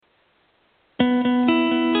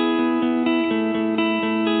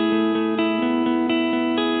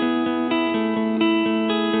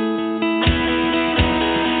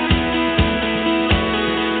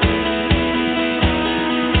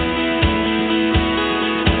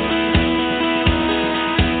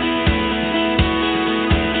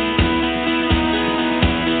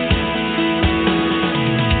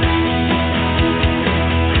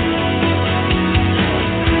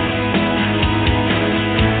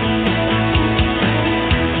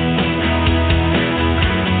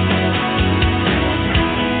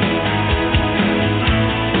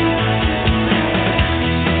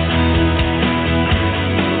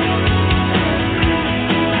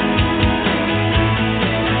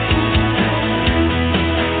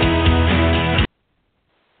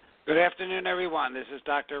afternoon, everyone. This is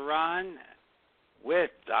Dr. Ron with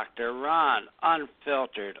Dr. Ron,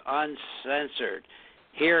 unfiltered, uncensored,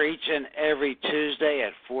 here each and every Tuesday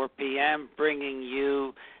at 4 p.m., bringing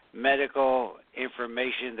you medical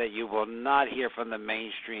information that you will not hear from the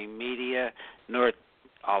mainstream media, nor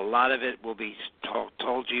a lot of it will be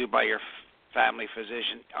told to you by your family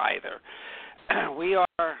physician either. We are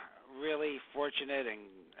really fortunate and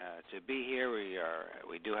to be here.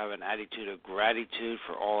 We do have an attitude of gratitude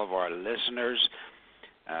for all of our listeners.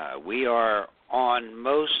 We are on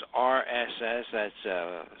most RSS,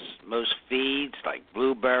 that's most feeds like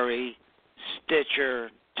Blueberry, Stitcher,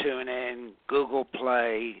 TuneIn, Google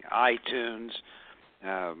Play, iTunes.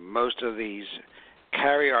 Most of these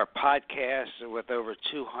carry our podcasts with over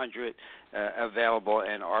 200 available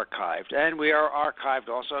and archived. And we are archived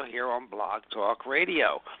also here on Blog Talk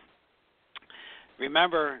Radio.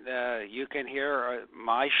 Remember, you can hear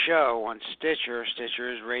my show on Stitcher.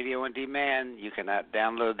 Stitcher is radio on demand. You can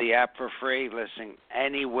download the app for free, listen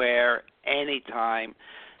anywhere, anytime.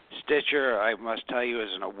 Stitcher, I must tell you, is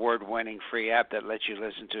an award-winning free app that lets you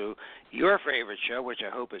listen to your favorite show, which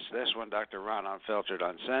I hope is this one, Dr. Ron, Unfiltered,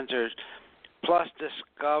 Uncensored, plus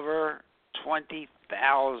discover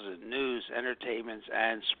 20,000 news, entertainments,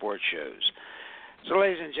 and sports shows. So,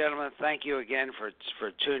 ladies and gentlemen, thank you again for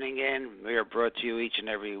tuning in. We are brought to you each and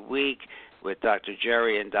every week with Dr.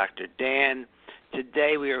 Jerry and Dr. Dan.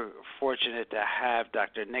 Today we are fortunate to have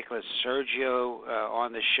Dr. Nicholas Sergio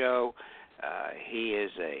on the show. He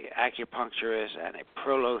is an acupuncturist and a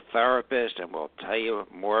prolotherapist, and we'll tell you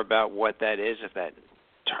more about what that is if that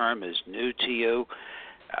term is new to you.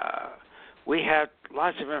 We have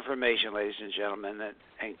lots of information, ladies and gentlemen,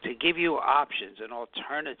 and to give you options and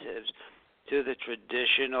alternatives to the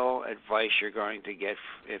traditional advice you're going to get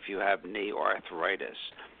if you have knee arthritis.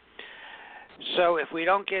 So if we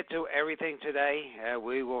don't get to everything today,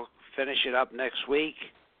 we will finish it up next week.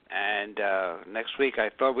 And next week I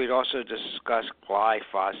thought we'd also discuss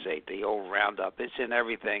glyphosate, the old Roundup. It's in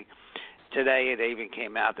everything. Today it even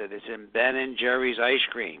came out that it's in Ben & Jerry's ice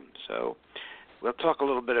cream. So we'll talk a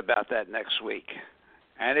little bit about that next week.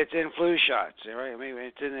 And it's in flu shots, right? I mean,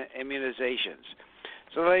 it's in immunizations.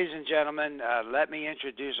 So, ladies and gentlemen, let me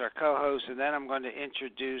introduce our co-host, and then I'm going to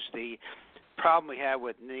introduce the problem we have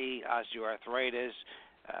with knee osteoarthritis.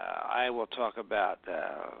 I will talk about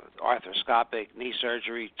arthroscopic knee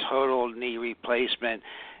surgery, total knee replacement,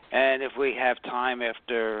 and if we have time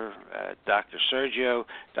after Dr. Sergio,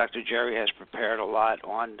 Dr. Jerry has prepared a lot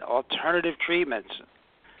on alternative treatments,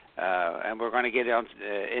 and we're going to get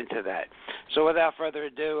into that. So, without further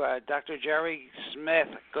ado, Dr. Jerry Smith,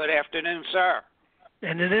 good afternoon, sir.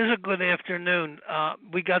 And it is a good afternoon.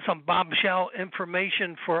 We got some bombshell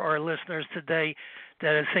information for our listeners today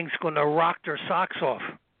that I think is going to rock their socks off.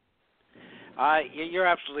 You're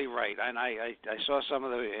absolutely right. And I saw some of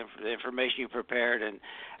the information you prepared. And,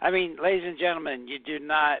 I mean, ladies and gentlemen, you do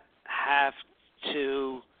not have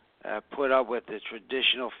to put up with the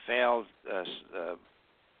traditional failed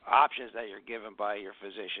options that you're given by your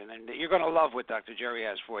physician. And you're going to love what Dr. Jerry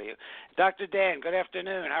has for you. Dr. Dan, good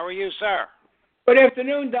afternoon. How are you, sir? Good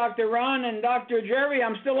afternoon, Dr. Ron and Dr. Jerry.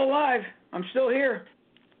 I'm still alive. I'm still here.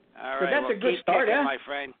 All right. So that's well, a good keep start, kicking, huh? my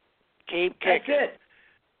friend. Keep kicking. That's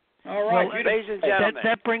it. All right, well, ladies and gentlemen.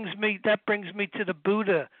 That brings me to the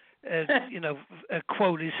Buddha. A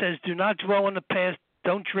quote. He says, "Do not dwell on the past.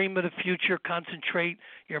 Don't dream of the future. Concentrate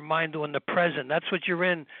your mind on the present." That's what you're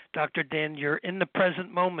in, Dr. Dan. You're in the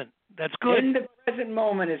present moment. That's good. In the present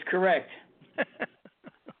moment is correct.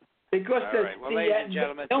 Because ladies and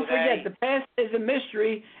gentlemen, don't today, forget, the past is a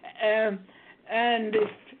mystery, and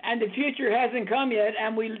the future hasn't come yet,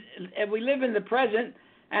 and we live in the present,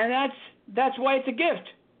 and that's why it's a gift.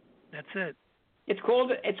 That's it. It's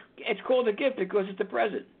called a gift because it's the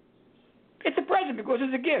present. It's a present because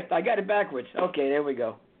it's a gift. I got it backwards. Okay, there we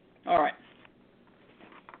go. All right.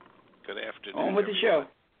 Good afternoon. On with the show.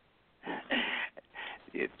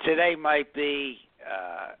 Today might be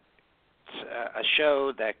a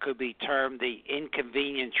show that could be termed the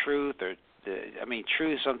inconvenient truth, or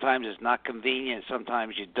truth sometimes is not convenient.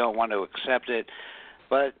 Sometimes you don't want to accept it.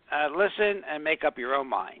 But listen and make up your own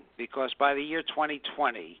mind, because by the year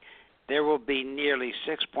 2020, there will be nearly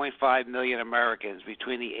 6.5 million Americans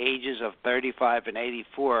between the ages of 35 and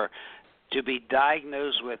 84 to be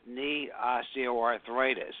diagnosed with knee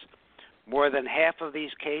osteoarthritis. More than half of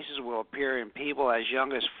these cases will appear in people as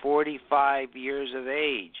young as 45 years of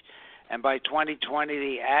age. And by 2020,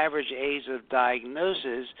 the average age of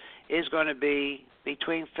diagnosis is going to be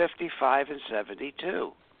between 55 and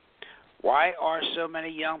 72. Why are so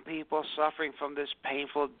many young people suffering from this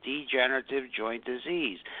painful degenerative joint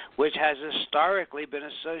disease, which has historically been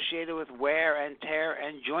associated with wear and tear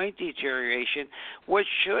and joint deterioration, which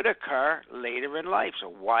should occur later in life? So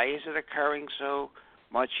why is it occurring so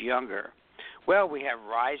much younger? Well, we have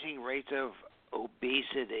rising rates of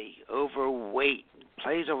obesity, overweight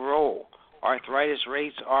plays a role. Arthritis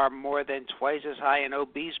rates are more than twice as high in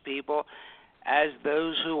obese people as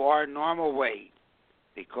those who are normal weight,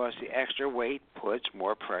 because the extra weight puts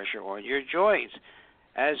more pressure on your joints.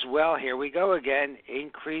 As well, here we go again,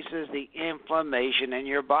 increases the inflammation in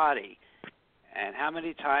your body. And how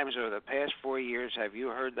many times over the past 4 years have you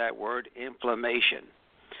heard that word, inflammation?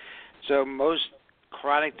 So most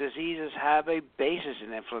chronic diseases have a basis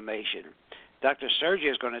in inflammation. Dr. Sergi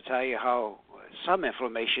is going to tell you how some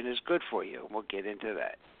inflammation is good for you. We'll get into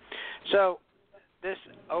that. So this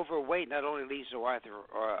overweight not only leads to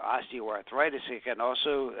osteoarthritis, it can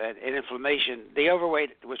also, and inflammation, the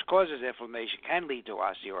overweight which causes inflammation can lead to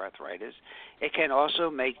osteoarthritis. It can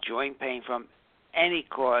also make joint pain from any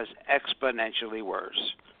cause exponentially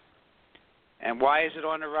worse. And why is it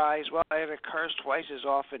on the rise? Well, it occurs twice as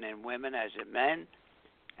often in women as in men,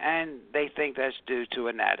 and they think that's due to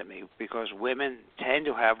anatomy because women tend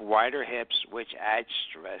to have wider hips, which adds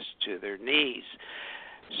stress to their knees.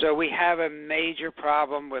 So we have a major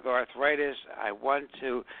problem with arthritis. I want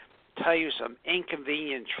to tell you some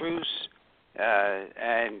inconvenient truths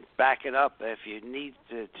and back it up if you need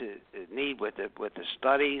with the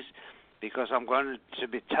studies, because I'm going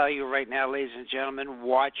to tell you right now, ladies and gentlemen,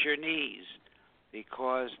 watch your knees,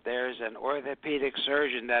 because there's an orthopedic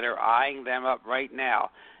surgeon that are eyeing them up right now.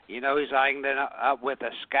 You know, he's eyeing them up with a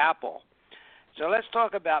scalpel. So let's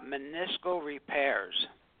talk about meniscal repairs.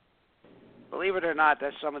 Believe it or not,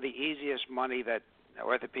 that's some of the easiest money that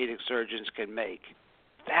orthopedic surgeons can make.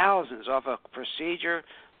 Thousands off a procedure,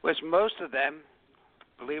 which most of them,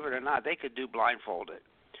 believe it or not, they could do blindfolded.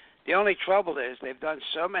 The only trouble is they've done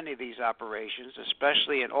so many of these operations,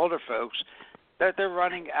 especially in older folks, that they're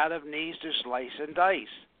running out of knees to slice and dice.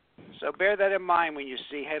 So bear that in mind when you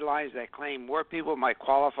see headlines that claim more people might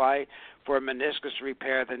qualify for a meniscus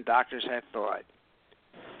repair than doctors had thought.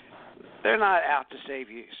 They're not out to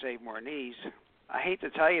save more knees. I hate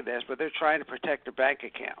to tell you this, but they're trying to protect their bank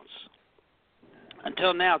accounts.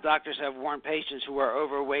 Until now, doctors have warned patients who are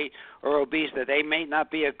overweight or obese that they may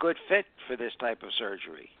not be a good fit for this type of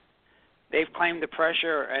surgery. They've claimed the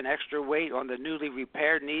pressure and extra weight on the newly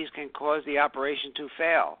repaired knees can cause the operation to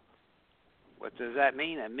fail. What does that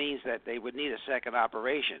mean? It means that they would need a second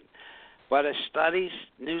operation. But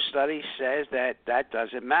new study says that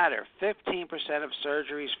doesn't matter. 15% of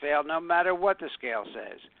surgeries fail no matter what the scale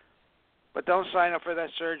says. But don't sign up for that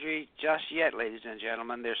surgery just yet, ladies and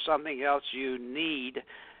gentlemen. There's something else you need,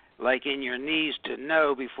 like in your knees, to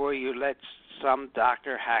know before you let some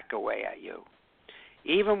doctor hack away at you.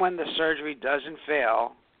 Even when the surgery doesn't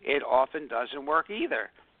fail, it often doesn't work either.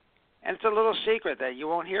 And it's a little secret that you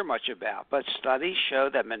won't hear much about. But studies show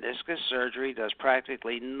that meniscus surgery does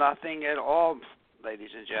practically nothing at all, ladies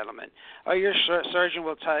and gentlemen. Your surgeon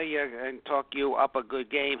will tell you and talk you up a good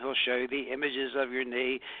game. He'll show you the images of your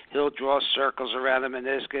knee. He'll draw circles around the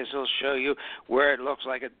meniscus. He'll show you where it looks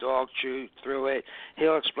like a dog chewed through it.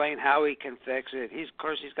 He'll explain how he can fix it. Of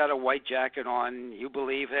course, he's got a white jacket on. You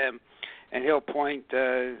believe him. And he'll point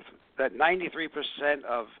that 93%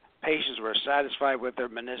 of patients were satisfied with their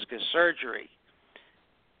meniscus surgery.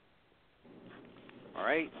 All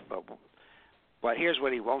right? But here's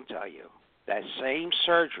what he won't tell you. That same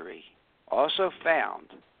surgery also found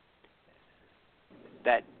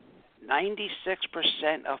that 96%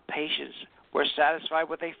 of patients were satisfied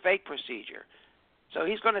with a fake procedure. So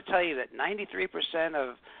he's going to tell you that 93%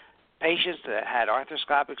 of patients that had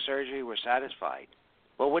arthroscopic surgery were satisfied.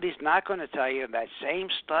 But what he's not going to tell you in that same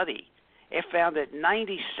study, it found that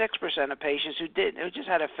 96% of patients who just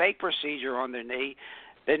had a fake procedure on their knee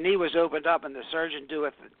was opened up and the surgeon do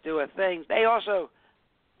a thing, they also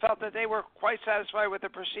felt that they were quite satisfied with the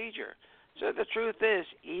procedure. So the truth is,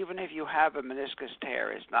 even if you have a meniscus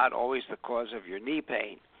tear, it's not always the cause of your knee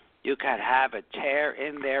pain. You can have a tear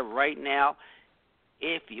in there right now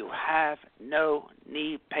if you have no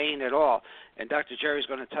knee pain at all. And Dr. Jerry's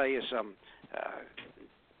going to tell you some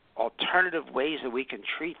alternative ways that we can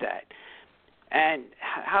treat that. And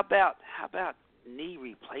how about knee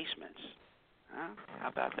replacements? Huh? How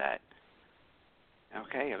about that?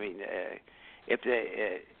 Okay, I mean, if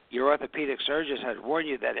your orthopedic surgeons had warned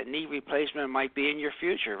you that a knee replacement might be in your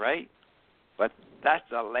future, right? But that's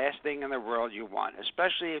the last thing in the world you want,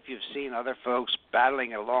 especially if you've seen other folks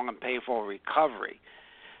battling a long and painful recovery.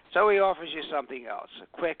 So he offers you something else,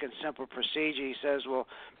 a quick and simple procedure. He says will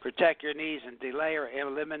protect your knees and delay or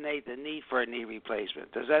eliminate the need for a knee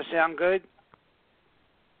replacement. Does that sound good?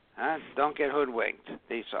 Huh? Don't get hoodwinked.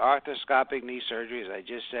 These arthroscopic knee surgeries, I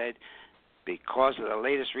just said, because of the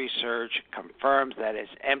latest research, confirms that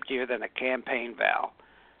it's emptier than a campaign valve.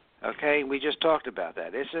 Okay, we just talked about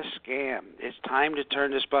that. It's a scam. It's time to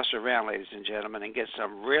turn this bus around, ladies and gentlemen, and get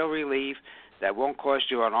some real relief that won't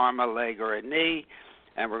cost you an arm, a leg, or a knee.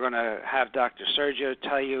 And we're going to have Dr. Sergio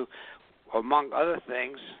tell you, among other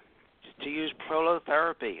things, to use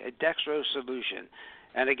prolotherapy, a dextrose solution.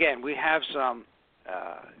 And again, we have some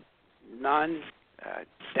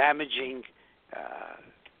non-damaging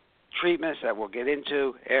treatments that we'll get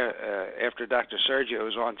into after Dr. Sergio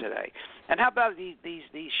is on today. And how about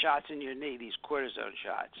these shots in your knee, these cortisone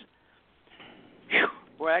shots? Whew,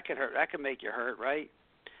 boy, that could hurt. That could make you hurt, right?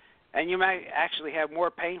 And you might actually have more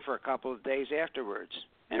pain for a couple of days afterwards.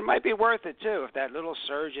 And it might be worth it, too, if that little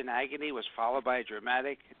surge in agony was followed by a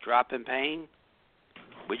dramatic drop in pain.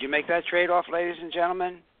 Would you make that trade-off, ladies and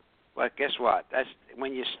gentlemen? Well, guess what? That's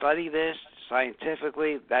when you study this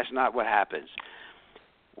scientifically, that's not what happens.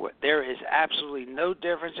 There is absolutely no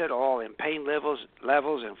difference at all in pain levels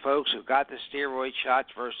in folks who got the steroid shots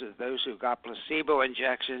versus those who got placebo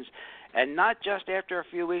injections, and not just after a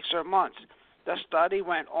few weeks or months. The study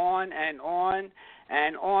went on and on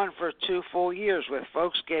and on for 2 full years, with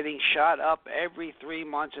folks getting shot up every 3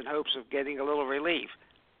 months in hopes of getting a little relief.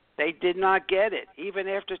 They did not get it. Even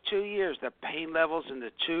after 2 years, the pain levels in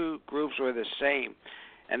the two groups were the same.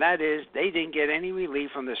 And that is, they didn't get any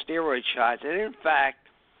relief from the steroid shots. And in fact,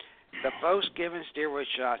 the folks given steroid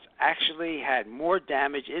shots actually had more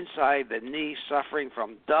damage inside the knee, suffering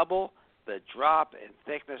from double the drop in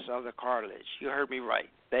thickness of the cartilage. You heard me right.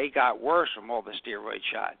 They got worse from all the steroid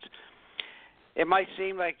shots. It might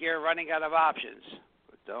seem like you're running out of options.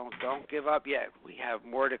 Don't give up yet. We have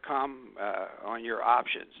more to come on your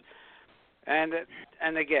options. And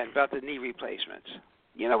again, about the knee replacements.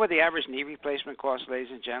 You know what the average knee replacement costs,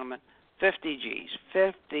 ladies and gentlemen? 50 G's,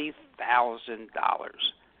 $50,000.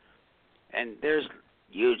 And there's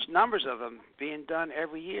huge numbers of them being done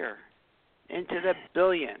every year, into the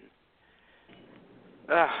billion.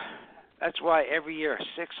 That's why every year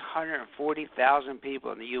 640,000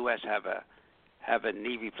 people in the U.S. have a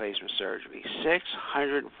knee replacement surgery.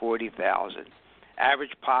 640,000.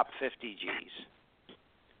 Average pop 50 G's.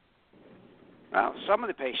 Well, some of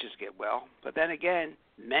the patients get well, but then again,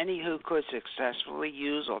 many who could successfully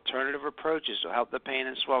use alternative approaches to help the pain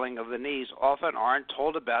and swelling of the knees often aren't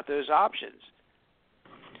told about those options.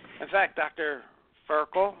 In fact, Dr.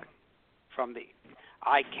 Ferkel from the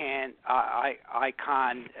Icahn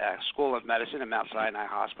School of Medicine at Mount Sinai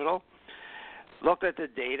Hospital looked at the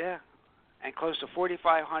data, and close to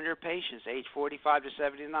 4,500 patients aged 45 to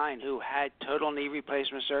 79 who had total knee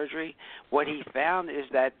replacement surgery. What he found is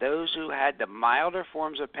that those who had the milder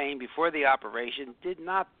forms of pain before the operation did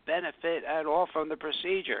not benefit at all from the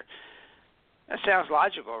procedure. That sounds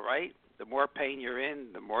logical, right? The more pain you're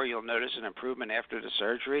in, the more you'll notice an improvement after the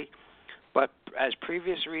surgery. But as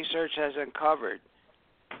previous research has uncovered,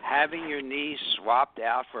 having your knees swapped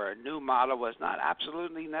out for a new model was not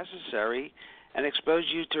absolutely necessary and expose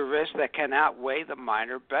you to risks that can outweigh the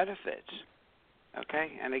minor benefits.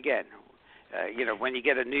 Okay, and again, when you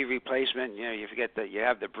get a knee replacement, you forget that you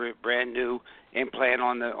have the brand new implant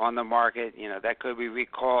on the market. That could be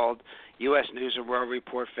recalled. U.S. News and World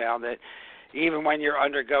Report found that even when you're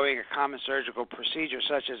undergoing a common surgical procedure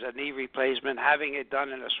such as a knee replacement, having it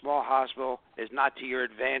done in a small hospital is not to your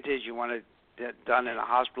advantage. You want it done in a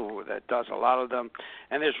hospital that does a lot of them.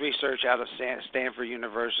 And there's research out of Stanford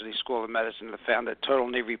University School of Medicine that found that total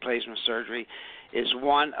knee replacement surgery is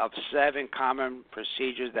one of 7 common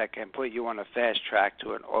procedures that can put you on a fast track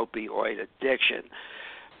to an opioid addiction.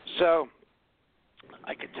 So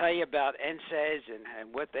I could tell you about NSAIDs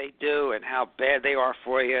and what they do and how bad they are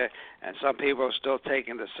for you, and some people are still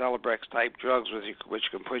taking the Celebrex-type drugs,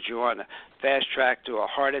 which can put you on a fast track to a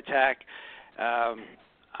heart attack.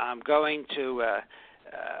 I'm going to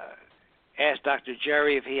ask Dr.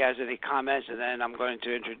 Jerry if he has any comments, and then I'm going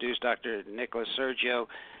to introduce Dr. Nicholas Sergio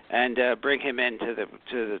and bring him in to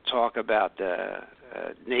the talk about the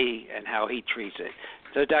knee and how he treats it.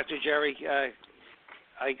 So, Dr. Jerry,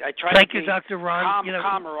 I try Thank to you, be Dr. Ron.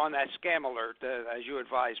 calmer on that scam alert, as you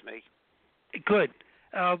advised me. Good.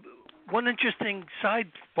 One interesting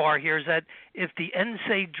sidebar here is that if the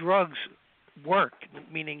NSAID drugs work,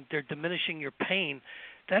 meaning they're diminishing your pain,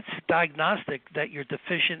 that's diagnostic that you're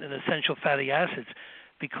deficient in essential fatty acids,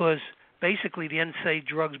 because basically the NSAID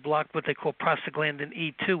drugs block what they call prostaglandin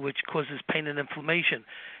E2, which causes pain and inflammation.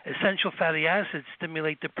 Essential fatty acids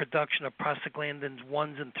stimulate the production of prostaglandins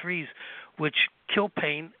 1s and 3s, which kill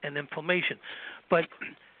pain and inflammation. But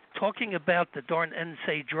talking about the darn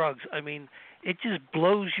NSAID drugs, I mean, it just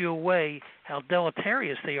blows you away how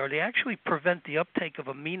deleterious they are. They actually prevent the uptake of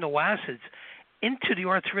amino acids into the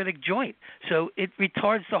arthritic joint, so it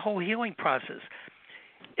retards the whole healing process.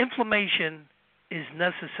 Inflammation is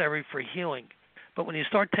necessary for healing, but when you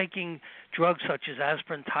start taking drugs such as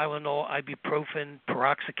aspirin, Tylenol, ibuprofen,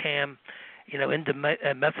 piroxicam,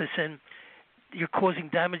 indomethacin, you're causing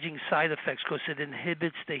damaging side effects because it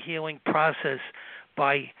inhibits the healing process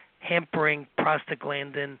by hampering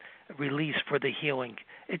prostaglandin release for the healing.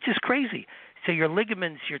 It's just crazy. So your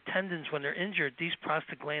ligaments, your tendons, when they're injured, these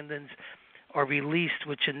prostaglandins are released,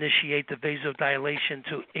 which initiate the vasodilation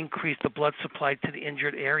to increase the blood supply to the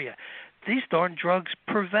injured area. These darn drugs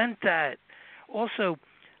prevent that. Also,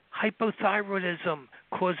 hypothyroidism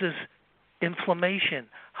causes inflammation.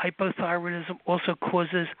 Hypothyroidism also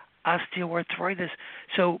causes osteoarthritis.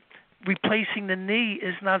 So replacing the knee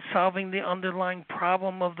is not solving the underlying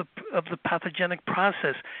problem of the pathogenic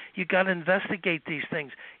process. You got to investigate these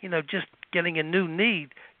things. Just getting a new knee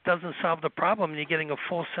doesn't solve the problem, and you're getting a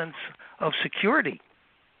false sense of security.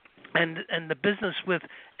 And the business with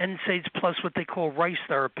NSAIDs plus what they call RICE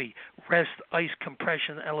therapy, rest, ice,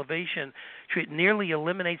 compression, elevation, nearly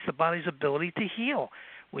eliminates the body's ability to heal.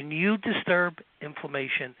 When you disturb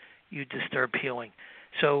inflammation, you disturb healing.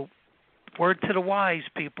 So, word to the wise,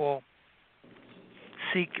 people,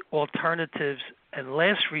 seek alternatives and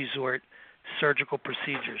last resort, surgical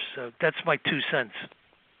procedures. So that's my 2 cents.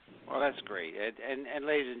 Well, that's great. And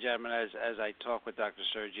ladies and gentlemen, as I talk with Dr.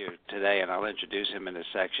 Sergio today, and I'll introduce him in a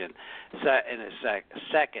second,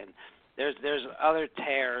 there's other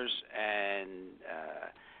tears, and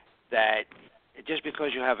that just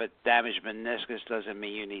because you have a damaged meniscus doesn't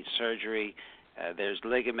mean you need surgery. There's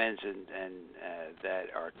ligaments and that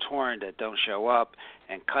are torn that don't show up,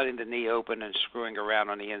 and cutting the knee open and screwing around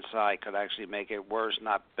on the inside could actually make it worse,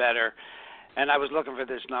 not better. And I was looking for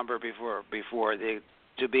this number before.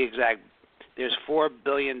 To be exact, there's $4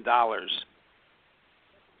 billion a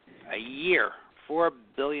year, $4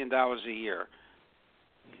 billion a year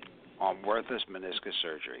on worthless meniscus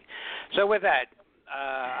surgery. So with that,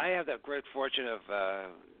 I have the great fortune of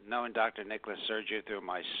knowing Dr. Nicholas Sergio through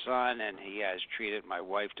my son, and he has treated my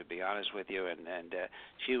wife, to be honest with you, and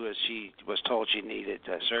she was told she needed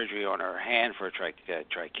surgery on her hand for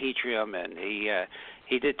trichetium, and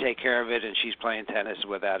he did take care of it, and she's playing tennis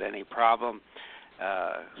without any problem.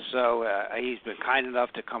 So he's been kind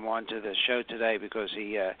enough to come on to the show today because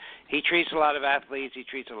he treats a lot of athletes, he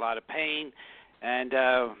treats a lot of pain, and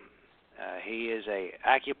he is a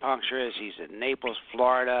acupuncturist. He's in Naples,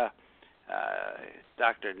 Florida.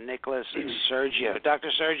 Dr. Nicholas Sergio.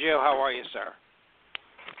 Dr. Sergio, how are you, sir?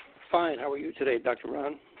 Fine. How are you today, Dr.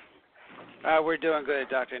 Ron? We're doing good,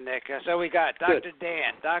 Dr. Nick. So we got Dr.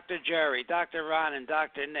 Dan, Dr. Jerry, Dr. Ron, and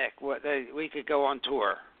Dr. Nick. We could go on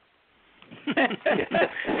tour.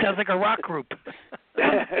 Sounds like a rock group.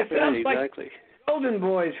 It sounds exactly. like Golden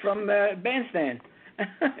Boys from Bandstand.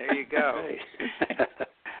 There you go.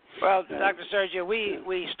 Well, Dr. Sergio,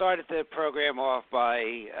 we started the program off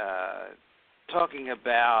by talking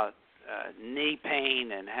about knee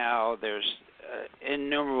pain and how there's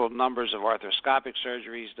innumerable numbers of arthroscopic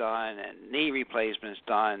surgeries done and knee replacements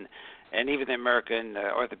done, and even the American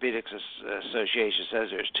Orthopedics Association says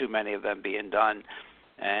there's too many of them being done,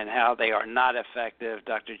 and how they are not effective.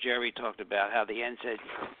 Dr. Jerry talked about how the NSAID,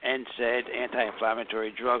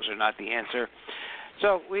 anti-inflammatory drugs, are not the answer.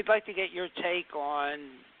 So we'd like to get your take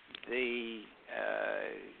on the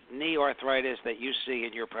knee arthritis that you see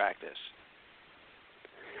in your practice.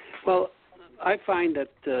 Well, I find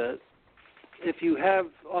that if you have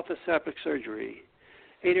arthroscopic surgery,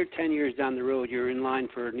 8 or 10 years down the road, you're in line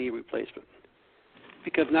for a knee replacement.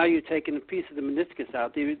 Because now you're taking a piece of the meniscus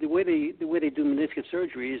out. The way they do meniscus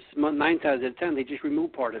surgery is 9 times out of 10 they just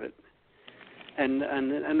remove part of it, and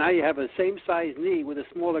now you have a same size knee with a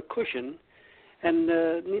smaller cushion, and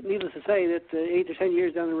needless to say that 8 or 10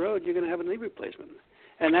 years down the road you're going to have a knee replacement,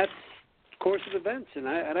 and that's course of events. And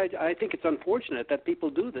I think it's unfortunate that people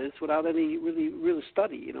do this without any real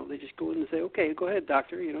study. They just go in and say, okay, go ahead,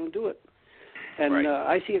 doctor, do it. And right.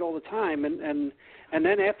 I see it all the time, and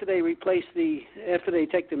then after they after they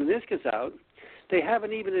take the meniscus out, they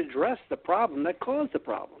haven't even addressed the problem that caused the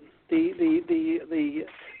problem. The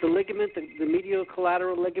ligament, the medial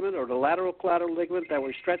collateral ligament or the lateral collateral ligament that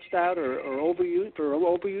was stretched out or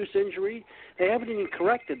overuse injury, they haven't even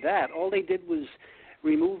corrected that. All they did was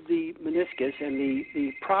remove the meniscus, and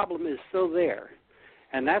the problem is still there.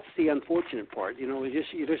 And that's the unfortunate part. You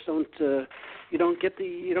just don't get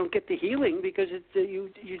the healing because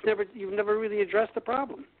you've never really addressed the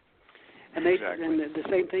problem. And Exactly. the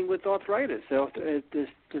same thing with arthritis.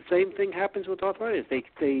 The same thing happens with arthritis. They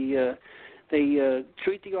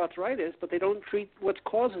treat the arthritis, but they don't treat what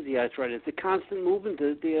causes the arthritis. The constant movement,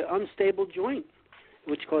 the unstable joint,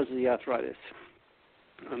 which causes the arthritis.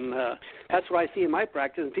 And that's what I see in my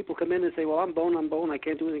practice. And people come in and say, "Well, I'm bone, I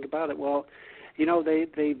can't do anything about it." Well,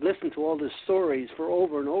 they listen to all the stories for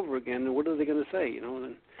over and over again, and what are they going to say?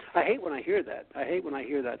 And I hate when I hear that.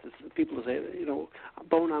 People say,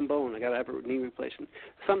 bone on bone, I got to have a knee replacement.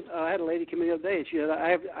 I had a lady come in the other day, and she said,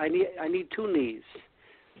 I need 2 knees.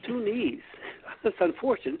 2 knees. That's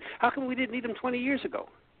unfortunate. How come we didn't need them 20 years ago?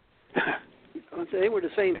 They were the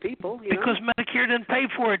same people. Because Medicare didn't pay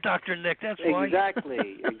for it, Dr. Nick. That's why. Exactly.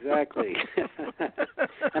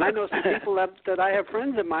 And I know some people that I have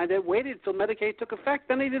friends of mine that waited till Medicaid took effect,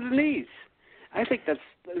 then they did the knees. I think that's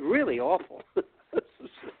really awful.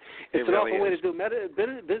 It's an awful way to do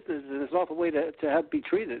business, and it's an awful way to be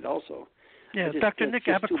treated also. Yeah, Dr. Nick,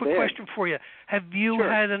 I have a quick question for you. Have you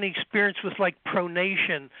had any experience with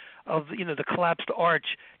pronation of the collapsed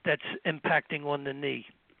arch that's impacting on the knee?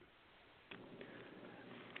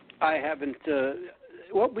 I haven't.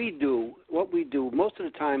 What we do, most of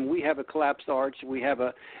the time we have a collapsed arch.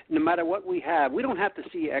 No matter what we have, we don't have to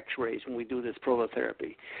see x-rays when we do this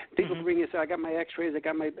prolotherapy. People bring us, I got my x-rays, I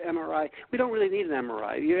got my MRI. We don't really need an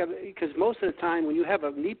MRI. Because most of the time when you have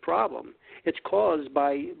a knee problem, it's caused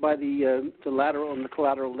by the lateral and the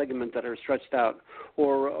collateral ligament that are stretched out,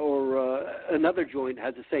 or another joint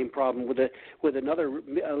has the same problem with another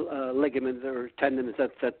ligament or tendon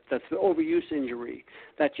that's an overuse injury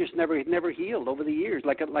that just never healed over the years,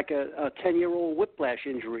 like a 10-year-old whiplash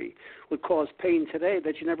injury would cause pain today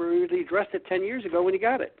that you never really addressed it 10 years ago when you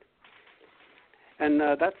got it. And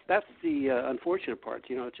that's the unfortunate part.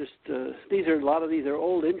 It's just a lot of these are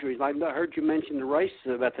old injuries. I heard you mention the Rice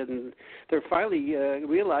method, and they're finally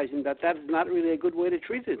realizing that is not really a good way to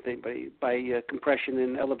treat it by compression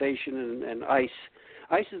and elevation and ice.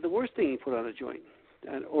 Ice is the worst thing you put on a joint,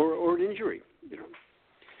 or an injury.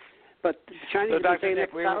 But the Chinese have been saying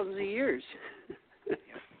that for thousands of years.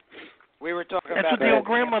 We were talking That's about what the old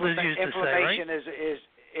grandmothers used to say, right?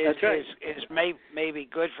 Inflammation is maybe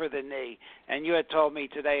good for the knee, and you had told me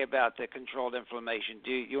today about the controlled inflammation.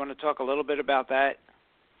 Do you want to talk a little bit about that?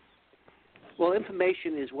 Well,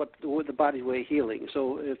 inflammation is what the body's way of healing.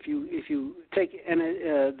 So if you take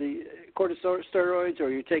the corticosteroids or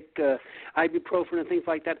you take ibuprofen and things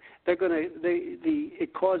like that,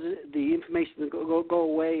 it causes the inflammation to go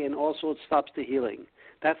away, and also it stops the healing.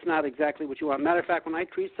 That's not exactly what you want. Matter of fact, when I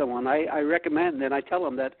treat someone, I recommend and I tell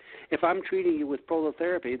them that if I'm treating you with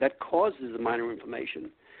prolotherapy that causes a minor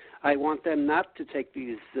inflammation, I want them not to take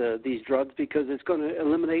these drugs because it's going to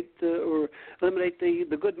eliminate the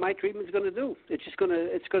good my treatment is going to do. It's going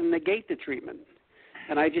to negate the treatment.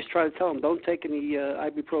 And I just try to tell them, don't take any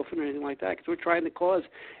ibuprofen or anything like that, because we're trying to cause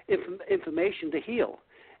inflammation to heal.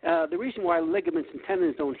 The reason why ligaments and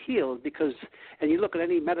tendons don't heal is because, and you look at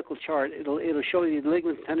any medical chart, it'll show you the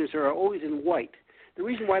ligaments and tendons are always in white. The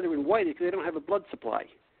reason why they're in white is because they don't have a blood supply.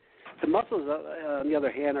 The muscles, on the other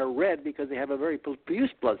hand, are red because they have a very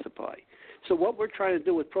profuse blood supply. So what we're trying to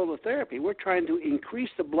do with prolotherapy, we're trying to increase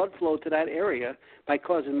the blood flow to that area by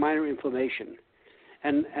causing minor inflammation.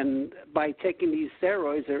 And by taking these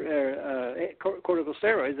steroids,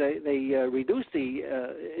 corticosteroids, they reduce the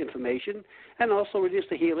inflammation and also reduce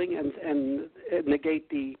the healing and negate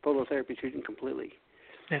the prolotherapy treatment completely.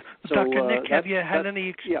 Yeah. So, Dr. Nick, have you had any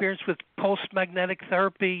experience with pulse magnetic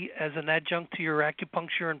therapy as an adjunct to your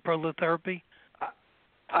acupuncture and prolotherapy?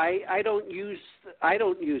 I don't use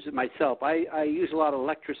it myself. I use a lot of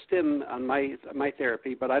electrostim on my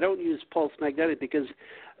therapy, but I don't use pulse magnetic because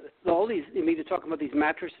all these. You mean to talk about these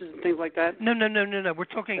mattresses and things like that? No. We're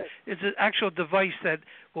talking. It's an actual device that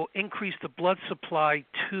will increase the blood supply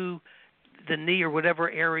to the knee or whatever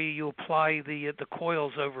area you apply the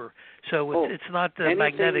coils over. So it's not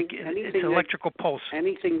magnetic. It's electrical pulse.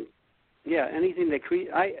 Anything that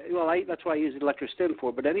that's why I use electrostim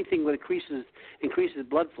for. But anything that increases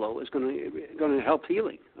blood flow is going to help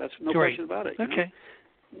healing. That's no question about it. Okay.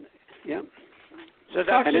 Yeah. So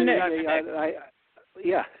Dr. Nick,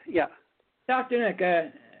 Dr. Nick,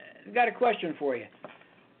 I've got a question for you.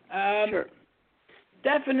 Sure.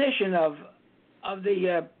 Definition of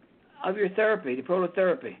your therapy, the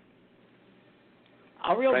prolotherapy.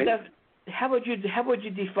 How would you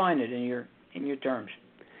define it in your terms?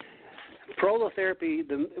 Prolotherapy,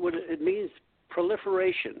 it means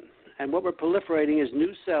proliferation, And what we're proliferating is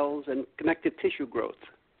new cells and connective tissue growth.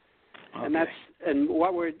 Okay. And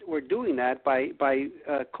what we're doing that by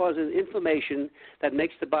causing inflammation that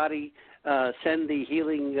makes the body send the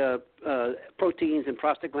healing proteins and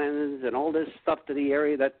prostaglandins and all this stuff to the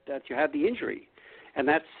area that you have the injury, and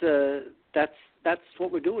that's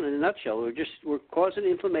what we're doing in a nutshell. We're causing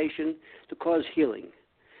inflammation to cause healing,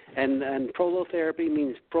 and prolotherapy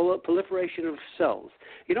means proliferation of cells.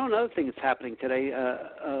 You know, another thing that's happening today,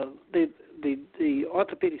 the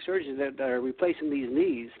orthopedic surgeons that are replacing these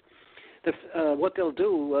knees. What they'll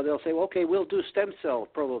do, they'll say, well, okay, we'll do stem cell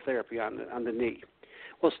prolotherapy on the knee.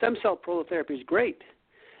 Well, stem cell prolotherapy is great.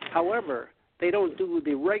 However, they don't do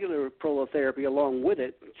the regular prolotherapy along with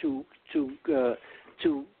it to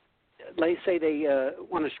let's say they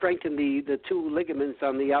want to strengthen the two ligaments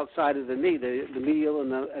on the outside of the knee, the medial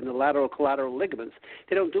and the lateral collateral ligaments.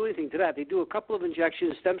 They don't do anything to that. They do a couple of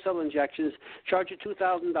injections, stem cell injections, charge you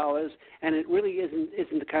 $2,000, and it really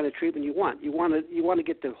isn't the kind of treatment you want. You want to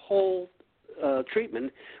get the whole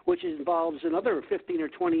treatment, which involves another 15 or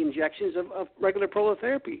 20 injections of regular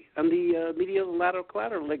prolotherapy on the medial and lateral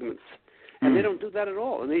collateral ligaments. And they don't do that at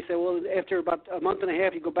all. And they say, well, after about a month and a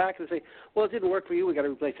half, you go back and say, well, it didn't work for you. We got to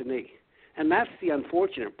replace the knee. And that's the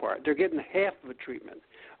unfortunate part. They're getting half of a treatment,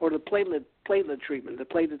 or the platelet treatment, the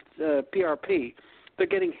platelet PRP. They're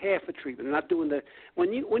getting half a treatment. They're not doing the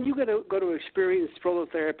when you go to experienced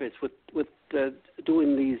prolotherapists with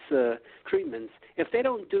doing these treatments. If they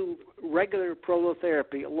don't do regular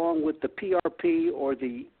prolotherapy along with the PRP or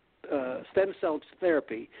the stem cell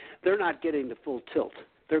therapy, they're not getting the full tilt.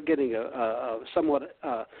 They're getting a somewhat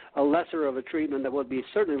a lesser of a treatment that would be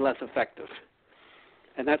certainly less effective.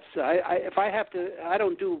 And that's if I have to, I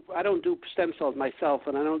don't do stem cells myself,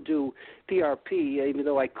 and I don't do PRP, even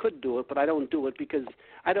though I could do it, but I don't do it because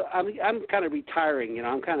I'm kind of retiring. You know,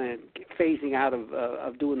 I'm kind of phasing out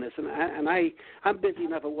of doing this, and I'm busy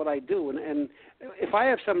enough at what I do. And if I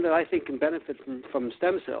have something that I think can benefit from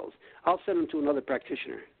stem cells, I'll send them to another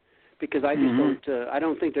practitioner. Because I just I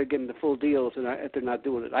don't think they're getting the full deals if they're not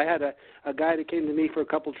doing it. I had a guy that came to me for a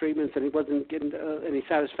couple treatments and he wasn't getting any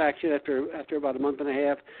satisfaction after about a month and a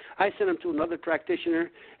half. I sent him to another practitioner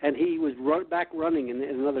and he was back running in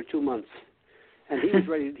another 2 months, and he was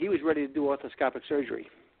ready. He was ready to do orthoscopic surgery.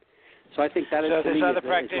 So I think that is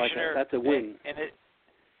that's a win. And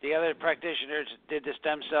the other practitioners did the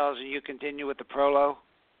stem cells, and you continue with the prolo.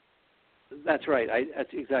 That's right. That's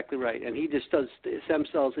exactly right. And he just does stem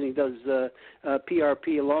cells, and he does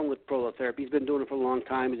PRP along with prolotherapy. He's been doing it for a long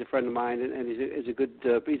time. He's a friend of mine, and he's a good.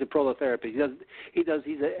 He's a prolotherapist. He's an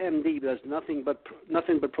MD. He does nothing but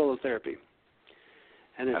prolotherapy.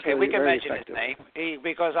 And it's okay, we can very mention effective. his name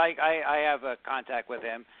because I have a contact with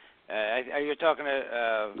him. Are you talking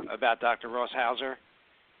about Dr. Ross Hauser?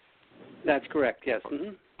 That's correct. Yes.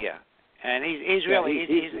 Mm-hmm. Yeah, and he's really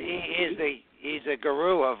he's a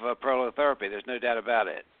guru of prolotherapy. There's no doubt about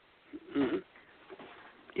it. Mm-hmm.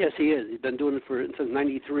 Yes, he is. He's been doing it since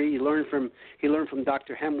 '93. He learned from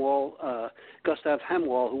Dr. Hemwall, Gustav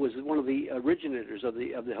Hemwall, who was one of the originators of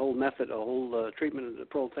the whole method, the whole treatment of the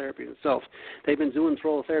prolotherapy itself. They've been doing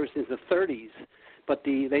prolotherapy since the 30s, but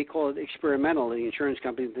they call it experimental. The insurance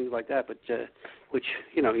companies and things like that, but which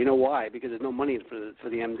you know why? Because there's no money for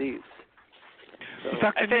the MDs. So,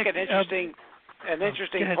 I think an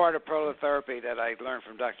interesting part of prolotherapy that I learned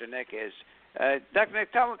from Dr. Nick is, Dr.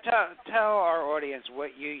 Nick, tell our audience what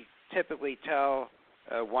you typically tell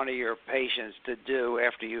one of your patients to do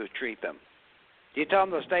after you treat them. Do you tell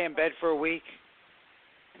them to stay in bed for a week?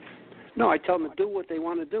 No, I tell them to do what they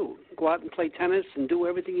want to do. Go out and play tennis and do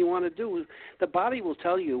everything you want to do. The body will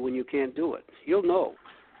tell you when you can't do it. You'll know.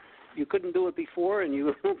 You couldn't do it before, and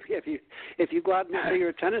you if you go out and say you're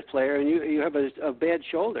a tennis player and you have a bad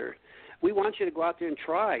shoulder, we want you to go out there and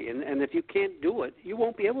try. And if you can't do it, you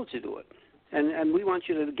won't be able to do it. And we want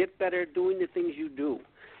you to get better doing the things you do,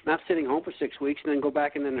 not sitting home for 6 weeks and then go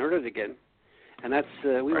back and then hurt it again. And that's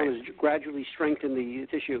we want to gradually strengthen the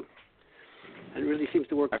tissue. And it really seems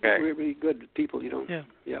to work really good with people, Yeah.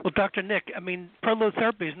 Well, Dr. Nick, I mean,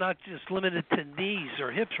 prolotherapy is not just limited to knees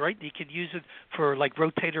or hips, right? You could use it for like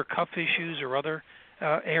rotator cuff issues or other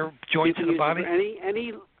air joints in the body.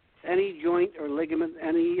 Any joint or ligament,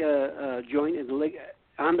 any joint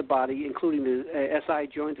on the body, including the SI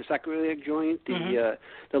joint, the sacroiliac joint,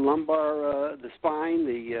 the lumbar, the spine,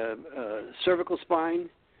 the cervical spine.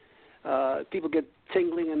 People get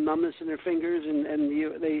tingling and numbness in their fingers, and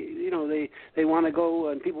they want to go,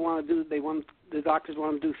 and people want to do. The doctors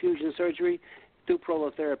want to do fusion surgery. Do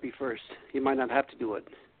prolotherapy first. You might not have to do it,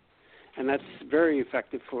 and that's very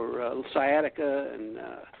effective for sciatica and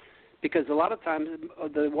because a lot of times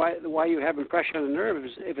why you have pressure on the nerve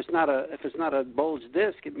is if it's not a bulged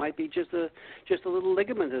disc, it might be just a little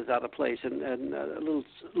ligament is out of place and a little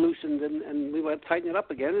loosened, and we want to tighten it up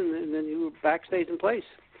again, and then your back stays in place.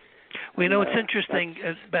 Well, you know, it's interesting.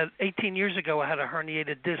 About 18 years ago, I had a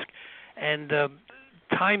herniated disc, and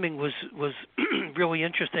timing was really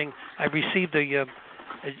interesting. I received a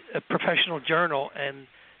professional journal, and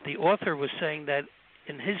the author was saying that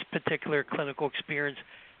in his particular clinical experience,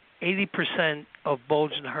 80% of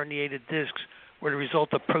bulged and herniated discs were the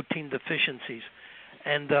result of protein deficiencies.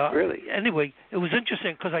 And really? Anyway, it was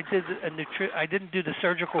interesting because I didn't do the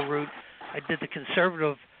surgical route. I did the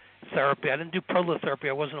conservative therapy. I didn't do prolotherapy.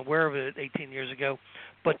 I wasn't aware of it 18 years ago.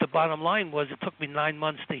 But the bottom line was it took me 9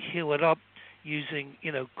 months to heal it up using,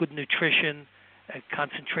 good nutrition,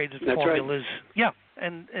 concentrated formulas. Right. Yeah,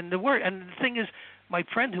 and the thing is, my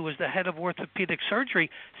friend who was the head of orthopedic surgery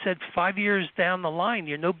said 5 years down the line,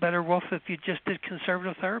 you're no better off if you just did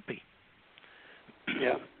conservative therapy.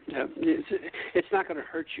 Yeah. It's not going to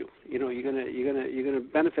hurt you. You're gonna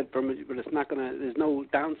benefit from it, but it's not going to. There's no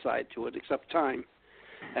downside to it except time.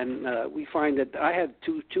 And we find that I had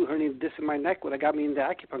two herniated discs in my neck when I got me into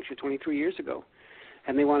acupuncture 23 years ago.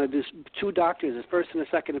 And they wanted to do two doctors, a first and a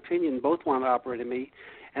second opinion, both wanted to operate on me.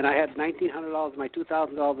 And I had $1,900 of my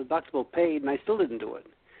 $2,000 deductible paid, and I still didn't do it.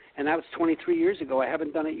 And that was 23 years ago. I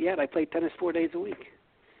haven't done it yet. I play tennis 4 days a week.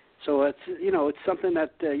 So it's it's something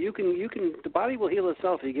that you can the body will heal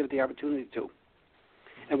itself if you give it the opportunity to.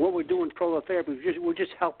 And what we're doing prolotherapy, we're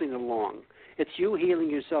just helping along. It's you healing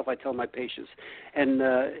yourself. I tell my patients, and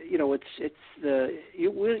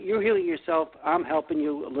you're healing yourself. I'm helping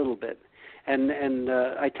you a little bit, and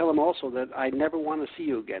I tell them also that I never want to see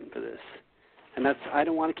you again for this. And I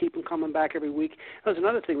don't want to keep them coming back every week. There's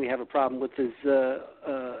another thing we have a problem with is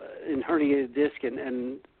in herniated disc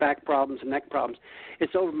and back problems and neck problems.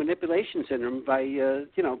 It's over manipulation syndrome by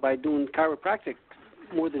doing chiropractic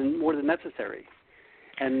more than necessary.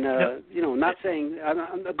 And not saying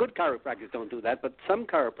a good chiropractors don't do that, but some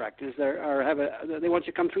chiropractors they want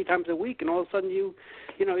you to come 3 times a week, and all of a sudden you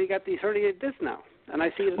got these herniated discs now. And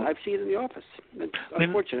I've seen it in the office. It's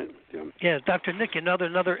unfortunate. Yeah, Dr. Nick,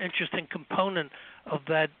 another interesting component of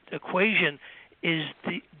that equation is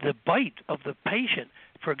the bite of the patient.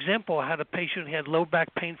 For example, I had a patient who had low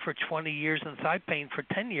back pain for 20 years and thigh pain for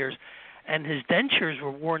 10 years, and his dentures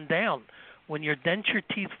were worn down. When your denture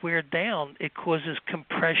teeth wear down, it causes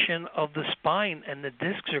compression of the spine, and the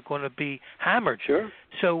discs are going to be hammered. Sure.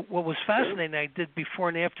 So what was fascinating, I did before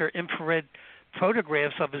and after infrared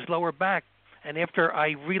photographs of his lower back. And after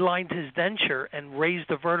I relined his denture and raised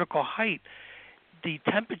the vertical height, the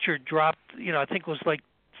temperature dropped, I think it was like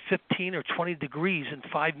 15 or 20 degrees in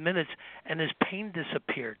 5 minutes, and his pain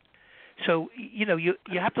disappeared. So, you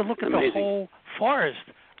have to look at the whole forest,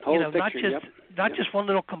 picture, not just one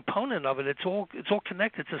little component of it. It's all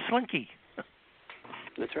connected. It's a slinky.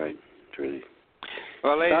 That's right. Truly.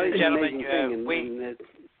 Well, ladies and gentlemen,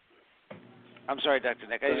 I'm sorry, Dr.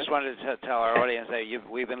 Nick. I just wanted to tell our audience that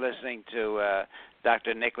we've been listening to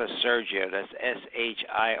Dr. Nicholas Sergio. That's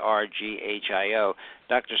Shirghio.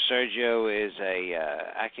 Dr. Sergio is a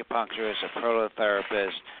acupuncturist, a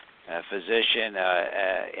prolotherapist, a physician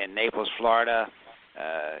in Naples, Florida.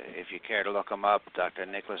 If you care to look him up, Dr.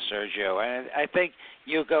 Nicholas Sergio. And I think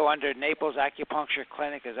you go under Naples Acupuncture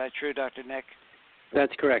Clinic. Is that true, Dr. Nick?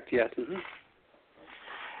 That's correct, yes. Mm-hmm.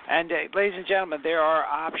 And ladies and gentlemen, there are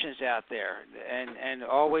options out there, and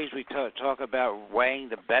always we talk about weighing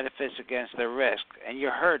the benefits against the risk. And you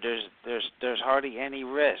heard there's hardly any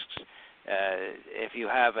risks. If you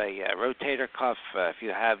have a rotator cuff, if you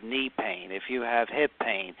have knee pain, if you have hip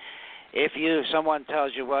pain, if someone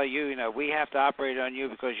tells you, well, we have to operate on you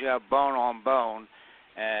because you have bone on bone,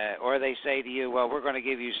 or they say to you, well, we're going to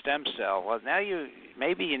give you stem cell. Well, now you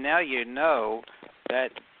know that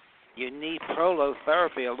you need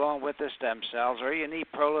prolotherapy along with the stem cells, or you need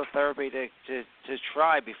prolotherapy to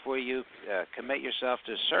try before you commit yourself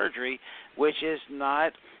to surgery, which is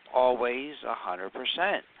not always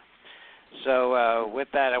 100%. So with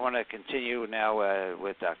that, I want to continue now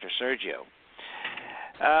with Dr. Sergio.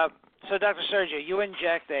 So, Dr. Sergio, you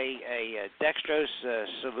inject a dextrose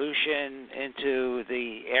solution into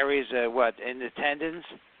the areas, in the tendons?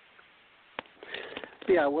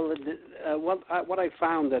 Yeah, well, what I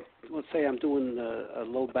found that, let's say I'm doing a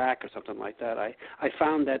low back or something like that, I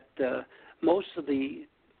found that most of the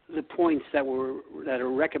points that are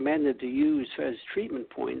recommended to use as treatment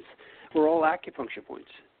points were all acupuncture points,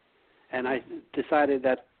 and I decided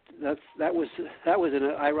that that was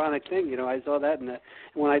an ironic thing. You know, I saw that, and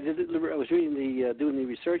when I was reading doing the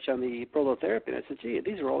research on the prolotherapy, and I said, gee,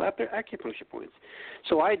 these are all acupuncture points.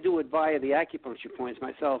 So I do it via the acupuncture points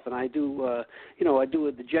myself, and I do I do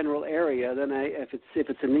it the general area. Then if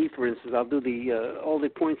it's a knee, for instance, I'll do all the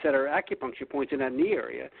points that are acupuncture points in that knee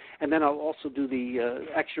area, and then I'll also do the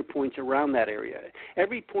extra points around that area.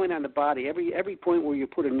 Every point on the body, every point where you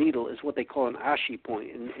put a needle is what they call an ashi point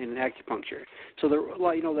in acupuncture. So they're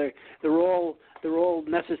all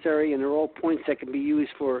necessary, and they're all points that can be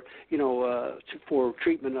used for for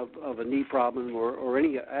treatment of a knee problem or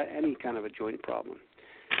any kind of a joint problem.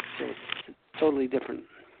 So it's totally different.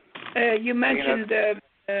 You mentioned.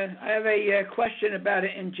 I have a question about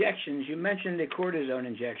injections. You mentioned the cortisone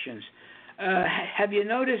injections. Have you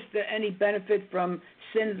noticed any benefit from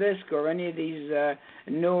Synvisc or any of these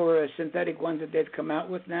newer synthetic ones that they've come out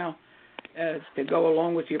with now to go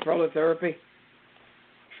along with your prolotherapy?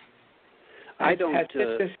 I don't.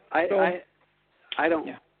 I don't.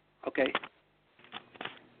 Yeah. Okay.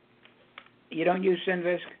 You don't use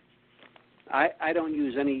Synvisc? I don't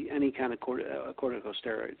use any kind of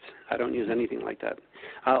corticosteroids. I don't use anything like that.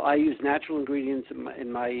 I use natural ingredients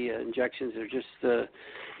in my injections. They're just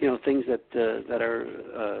things that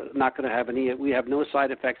are not going to have any. We have no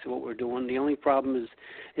side effects of what we're doing. The only problem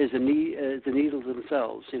is the needles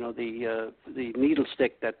themselves. The needle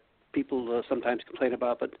stick that people sometimes complain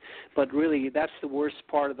about, but really that's the worst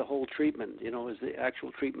part of the whole treatment. Is the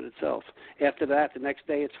actual treatment itself. After that, the next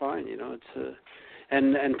day it's fine. It's.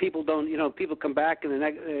 And people don't, people come back in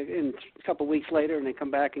a couple of weeks later, and they come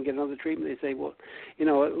back and get another treatment. They say, well, it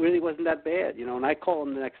really wasn't that bad, and I call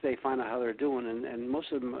them the next day, find out how they're doing, and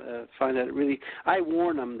most of them find that I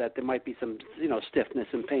warn them that there might be some, stiffness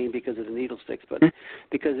and pain because of the needle sticks, but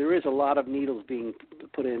because there is a lot of needles being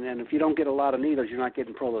put in, and if you don't get a lot of needles, you're not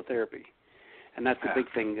getting prolotherapy. And that's the big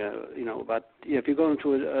thing, about if you're going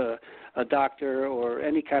to a doctor or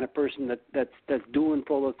any kind of person that's doing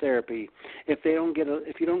prolotherapy, if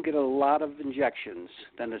you don't get a lot of injections,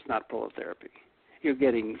 then it's not prolotherapy. You're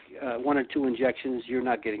getting 1 or 2 injections, you're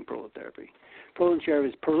not getting prolotherapy. Prolotherapy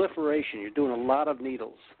is proliferation. You're doing a lot of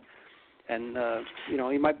needles, and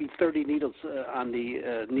it might be 30 needles on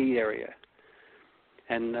the knee area.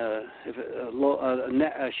 And if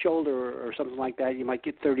a shoulder or something like that, you might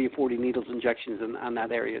get 30 or 40 needles injections on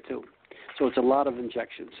that area too. So it's a lot of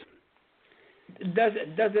injections. Does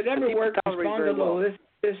it ever work with spondylolisthesis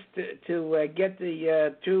to get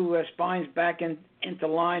the two spines back into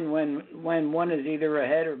line when one is either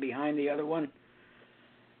ahead or behind the other one?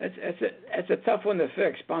 It's a tough one to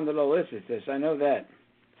fix, spondylolisthesis. I know that.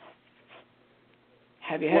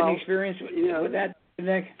 Have you had any experience with that,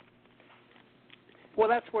 Nick? Well,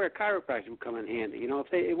 that's where a chiropractor would come in handy. If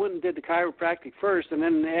they went and did the chiropractic first, and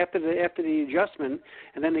then after the adjustment,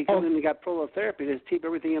 and then they come in and got prolotherapy to keep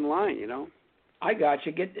everything in line. I got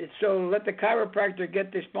you. So let the chiropractor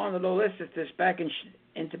get the spondylolisthesis back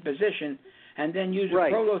into position, and then use the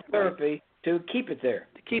prolotherapy to keep it there.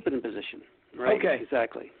 To keep it in position. Right. Okay.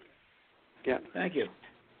 Exactly. Yeah. Thank you.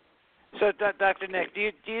 So, Dr. Nick, do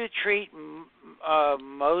you treat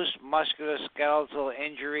most musculoskeletal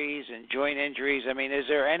injuries and joint injuries? I mean, is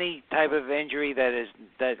there any type of injury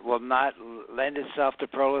that will not lend itself to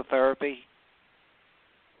prolotherapy?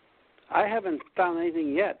 I haven't found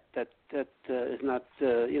anything yet that is not.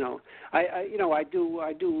 I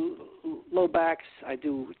do low backs. I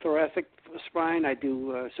do thoracic spine. I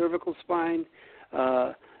do cervical spine.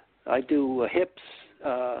 I do hips.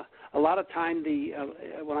 A lot of time,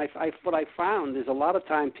 what I found is a lot of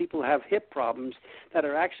time people have hip problems that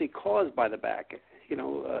are actually caused by the back.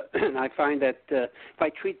 And I find that if I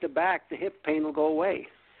treat the back, the hip pain will go away.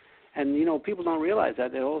 And people don't realize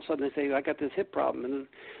that. All of a sudden they say, I got this hip problem,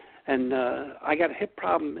 and I got a hip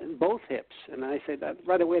problem in both hips. And I say that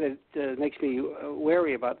right away. That makes me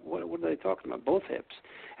wary about what are they talking about? Both hips,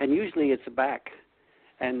 and usually it's the back.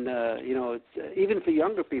 And it's, even for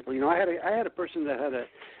younger people, I had a person that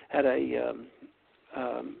had a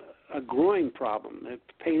groin problem, a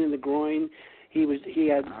pain in the groin. He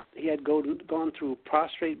had gone through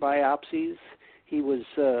prostate biopsies. He was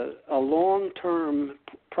a long-term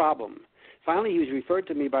problem. Finally, he was referred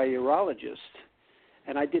to me by a urologist,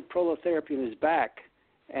 and I did prolotherapy in his back,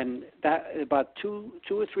 and that about two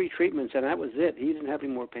or three treatments, and that was it. He didn't have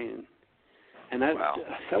any more pain, and that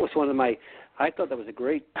was one of my. I thought that was a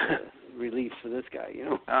great relief for this guy.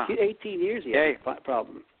 18 years he had a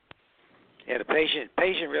problem. Yeah, the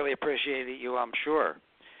patient really appreciated you, I'm sure.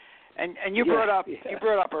 And you brought up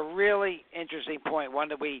a really interesting point, one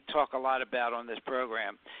that we talk a lot about on this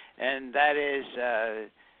program, and that is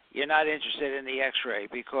you're not interested in the X-ray,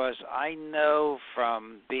 because I know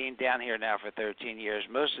from being down here now for 13 years,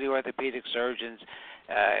 most of the orthopedic surgeons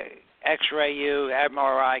X-ray you,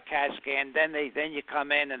 MRI, CAT scan, then you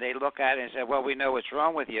come in and they look at it and say, well, we know what's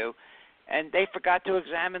wrong with you, and they forgot to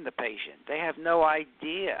examine the patient. They have no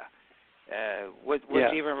idea what's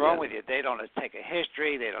even wrong with you. They don't take a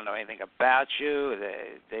history. They don't know anything about you.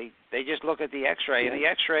 They just look at the X-ray, and the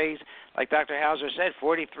X-rays, like Dr. Hauser said,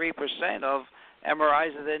 43% of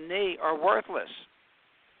MRIs of the knee are worthless.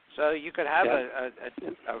 So you could have a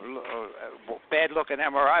bad-looking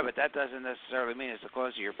MRI, but that doesn't necessarily mean it's the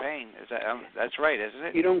cause of your pain. That's right, isn't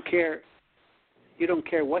it? You don't care. You don't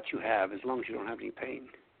care what you have as long as you don't have any pain.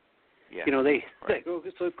 Yeah. You know, they go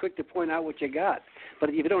so quick to point out what you got. But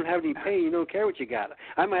if you don't have any pain, you don't care what you got.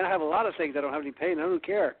 I might have a lot of things I don't have any pain. I don't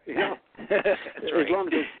care. You know, that's right. As long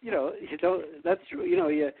as you don't. That's true. You know,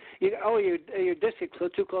 your disc is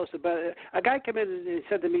too close to bed. A guy came in and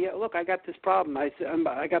said to me, "Look, I got this problem. I said,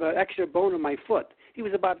 I got an extra bone in my foot." He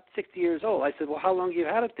was about 60 years old. I said, "Well, how long have you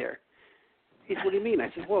had it there?" He said, "What do you mean?"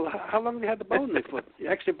 I said, "Well, how long have you had the bone in the foot, the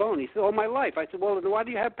extra bone?" He said, "All my life." I said, "Well, then why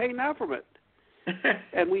do you have pain now from it?"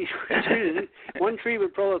 And we treated it. One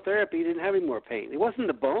treatment, prolotherapy, he didn't have any more pain. It wasn't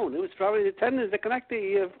the bone. It was probably the tendons that connect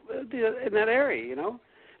in that area, you know.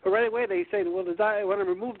 But right away they say, well, when I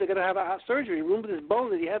remove, they're going to have a surgery. Remove this bone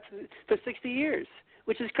that he had for 60 years,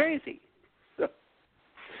 which is crazy. So,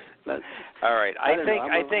 all right.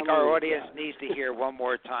 I think our audience yeah. needs to hear one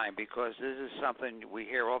more time, because this is something we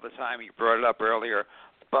hear all the time. You brought it up earlier,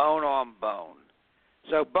 bone on bone.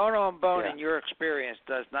 So bone on bone, in your experience,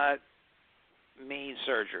 does not mean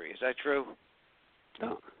surgery. Is that true?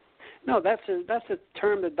 No, that's a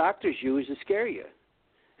term that doctors use to scare you,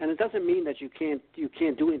 and it doesn't mean that you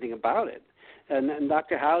can't do anything about it. And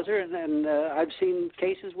Dr. Hauser and I've seen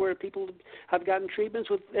cases where people have gotten treatments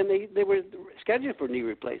and they were scheduled for knee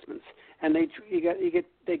replacements, and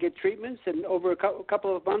they get treatments, and over a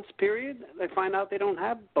couple of months period they find out they don't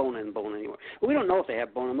have bone in bone anymore. Well, we don't know if they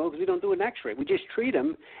have bone in bone because we don't do an X-ray. We just treat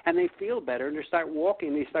them and they feel better and they start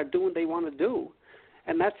walking. They start doing what they want to do,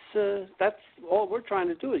 and that's all we're trying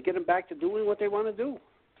to do is get them back to doing what they want to do.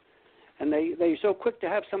 And they're so quick to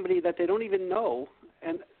have somebody that they don't even know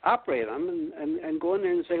and operate on them and go in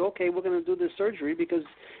there and say, okay, we're going to do this surgery because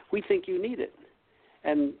we think you need it.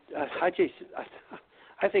 And I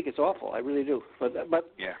think it's awful. I really do. But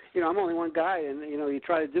you know, I'm only one guy, and you know, you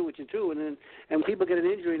try to do what you do, and when people get an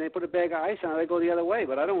injury and they put a bag of ice on it, they go the other way.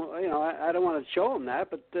 But I don't want to show them that.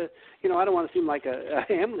 But you know, I don't want to seem like a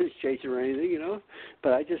ambulance chaser or anything, you know.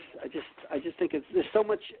 But I just think there's so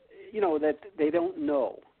much, you know, that they don't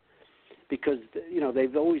know. Because you know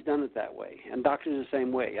they've always done it that way, and doctors are the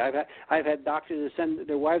same way. I've had doctors that send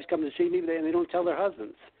their wives come to see me, and they don't tell their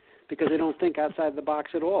husbands because they don't think outside the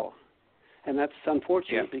box at all, and that's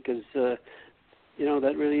unfortunate because you know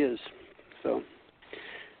that really is. So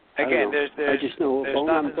again, I just know bone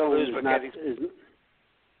on bone is not.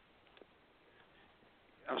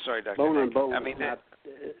 I'm sorry, Dr. Bone Nick. on bone. I mean,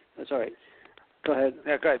 that's all right. Go ahead.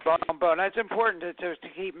 Yeah, go ahead. Bone on bone. That's important to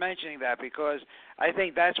keep mentioning that, because I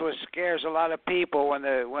think that's what scares a lot of people when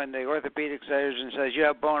the orthopedic surgeon says you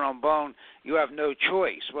have bone on bone, you have no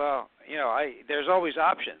choice. Well, you know, there's always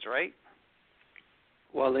options, right?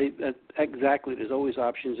 Well, exactly. There's always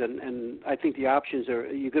options, and I think the options are,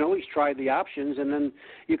 you can always try the options, and then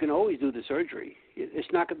you can always do the surgery. It's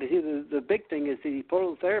not going to. The big thing is the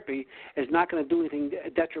prolotherapy is not going to do anything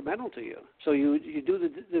detrimental to you. So you do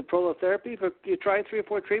the prolotherapy, you try 3 or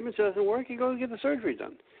 4 treatments, it doesn't work, you go and get the surgery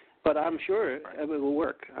done. But I'm sure it will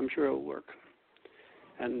work. I'm sure it will work.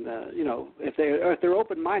 And you know, if they're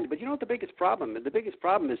open-minded. But you know what the biggest problem is? The biggest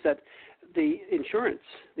problem is that the insurance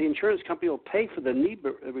company will pay for the knee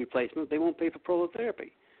replacement. They won't pay for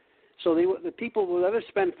prolotherapy. So the people will rather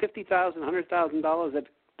spend $50,000, $100,000 that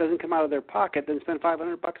doesn't come out of their pocket than spend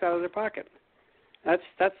 $500 out of their pocket.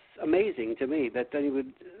 That's amazing to me that they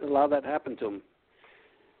would allow that to happen to them.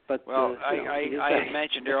 But well, I had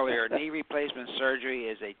mentioned earlier, knee replacement surgery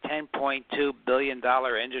is a $10.2 billion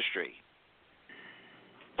industry.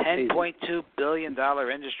 $10.2 billion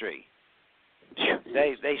industry.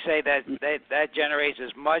 They say that generates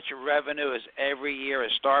as much revenue as every year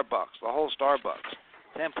as Starbucks, the whole Starbucks.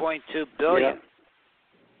 $10.2 billion.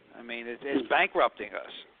 Yeah. I mean, it's bankrupting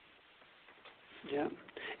us. Yeah.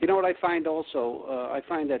 You know what I find also? I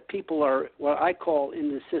find that people are what I call in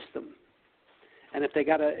the system. And if they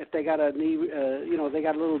got a knee, you know, they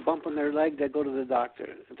got a little bump on their leg, they go to the doctor.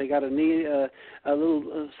 If they got a knee, a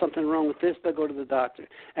little something wrong with this, they go to the doctor.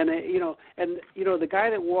 And the guy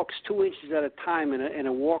that walks 2 inches at a time in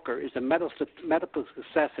a walker is a medical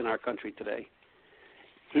success in our country today.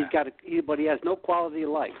 but he has no quality of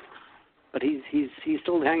life. But he's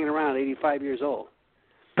still hanging around, 85 years old.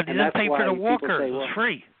 But he doesn't pay for the walker. Say, it was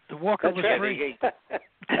free. The walker was free.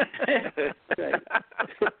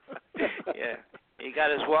 Yeah, he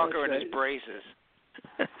got his walker and his braces.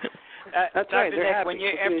 That's Dr. right.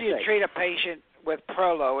 Nick, after you treat a patient with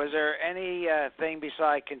Prolo, is there any thing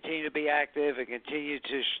besides continue to be active and continue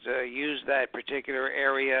to use that particular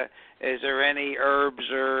area? Is there any herbs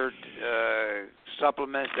or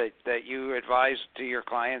supplements that you advise to your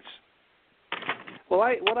clients? Well,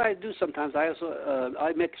 what I do sometimes, I also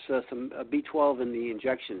I mix some B12 in the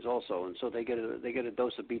injections also, and so they get a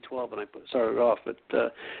dose of B12 when I start it off.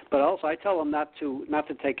 But also I tell them not to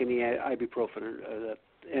take any ibuprofen or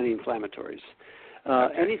anti-inflammatories.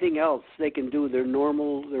 Okay. Anything else they can do their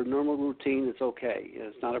normal routine. It's okay.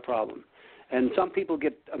 It's not a problem. And some people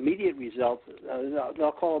get immediate results.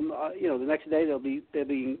 They'll call them. The next day they'll be.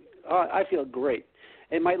 Oh, I feel great.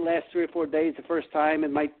 It might last 3 or 4 days the first time.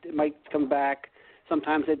 It might come back.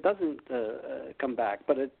 Sometimes it doesn't come back,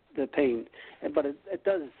 but the pain. But it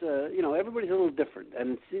does. Everybody's a little different,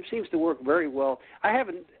 and it seems to work very well. I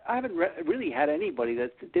haven't really had anybody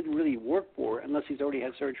that didn't really work for unless he's already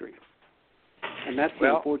had surgery. And that's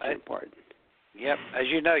the unfortunate part. Yep. As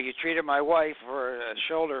you know, you treated my wife for a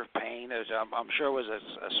shoulder pain. I'm sure it was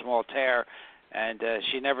a small tear, and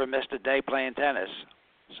she never missed a day playing tennis.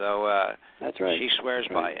 So that's right. She swears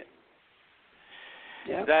by it.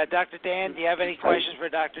 Yeah. Dr. Dan, do you have any questions for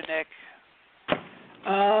Dr. Nick?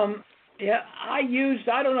 Yeah, I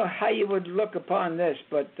don't know how you would look upon this,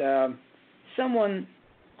 but someone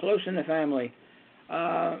close in the family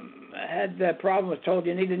had the problem, was told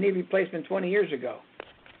you need a knee replacement 20 years ago.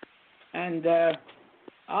 And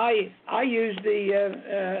I used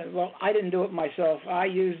I didn't do it myself. I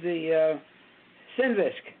used the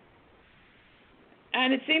Synvisc.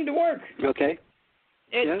 And it seemed to work. Okay.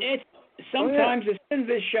 Sometimes the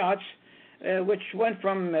Synvisc shots, which went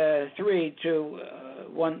from 3 to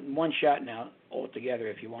one shot now altogether,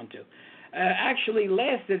 if you want to, actually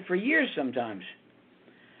lasted for years sometimes.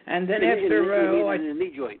 And then after in the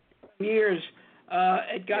knee joint. Years,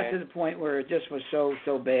 it got to the point where it just was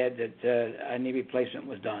so bad that a knee replacement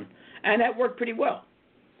was done, and that worked pretty well.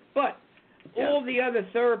 But all the other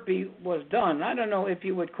therapy was done. I don't know if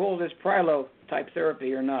you would call this Prolo type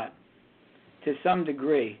therapy or not, to some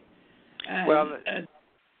degree. And,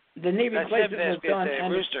 the knee replacement was done. It's a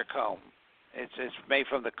rooster comb. It's made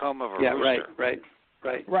from the comb of a rooster. Right.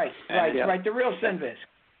 The real Synvisc.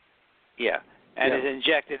 Yeah, and it's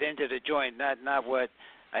injected into the joint, not what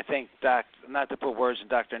I think. Not to put words in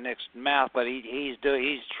Dr. Nick's mouth, but he's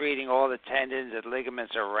treating all the tendons and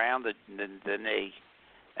ligaments around the knee.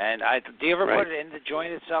 And do you ever put it in the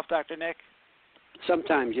joint itself, Dr. Nick?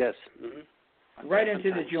 Sometimes, yes. Mm-hmm. Right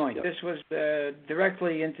into the joint. This was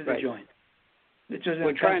directly into the joint.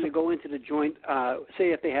 We're trying to go into the joint.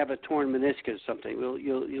 Say if they have a torn meniscus or something,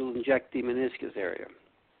 you'll inject the meniscus area.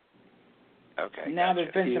 Okay. Now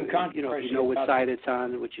there's been some controversy. You know what side it's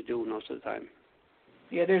on, what you do most of the time.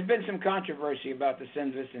 Yeah, there's been some controversy about the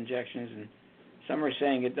Synvisc injections, and some are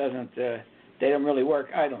saying it doesn't. They don't really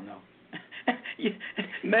work. I don't know.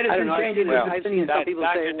 Medicine changes. I've seen some people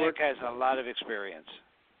say Dr. Nick has a lot of experience.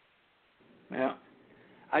 Yeah.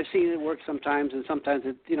 I've seen it work sometimes, and sometimes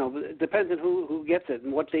it depends on who gets it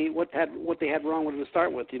and what they had wrong with it to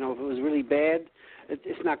start with. If it was really bad,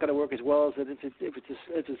 it's not going to work as well as if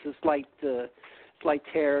it's a slight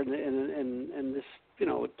tear and this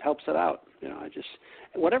it helps it out.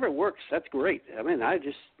 Whatever works, that's great. I mean, I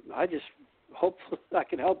just hope I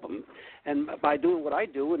can help them, and by doing what I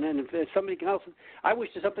do, and then if somebody can help, I wish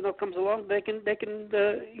there's something else comes along, they can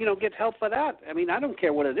get help for that. I mean, I don't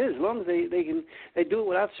care what it is, as long as they do it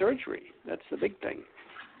without surgery. That's the big thing.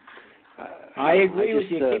 I agree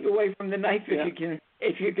with you. Keep away from the knife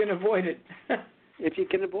if you can avoid it. If you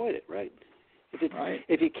can avoid it, right?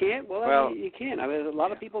 If you can't, well, you can. I mean, a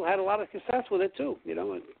lot of people had a lot of success with it too,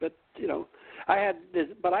 But I had this,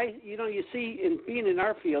 but you see, in being in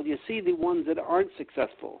our field, you see the ones that aren't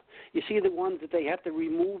successful. You see the ones that they have to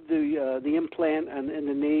remove the implant in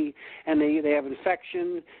the knee, and they have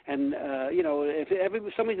infection, and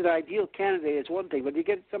if somebody's an ideal candidate, it's one thing. But you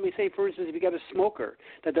get somebody, say for instance, if you got a smoker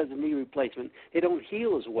that does a knee replacement, they don't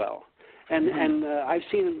heal as well. And I've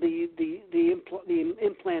seen the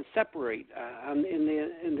implant separate in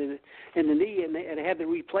the knee, and they had to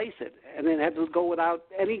replace it, and then had to go without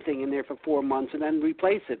anything in there for 4 months, and then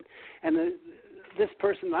replace it. And this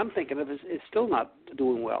person I'm thinking of is still not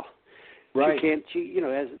doing well. Right.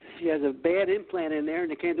 She has a bad implant in there,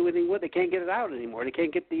 and they can't do anything with it. They can't get it out anymore. They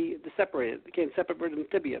can't get the separate it. They can't separate the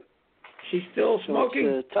tibia. She's still smoking.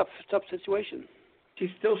 So it's a tough situation. She's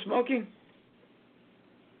still smoking?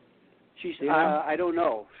 She's. Yeah. I don't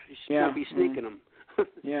know. She's going to be sneaking them.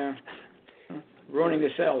 Yeah. Ruining the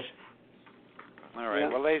cells. All right. Yeah.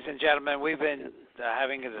 Well, ladies and gentlemen, we've been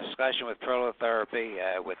having a discussion with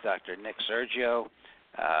prolotherapy with Dr. Nick Sergio.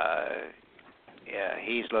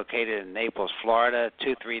 He's located in Naples, Florida,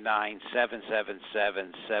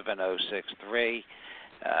 239-777-7063.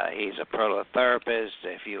 He's a prolotherapist.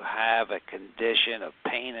 If you have a condition of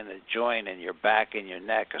pain in a joint in your back and your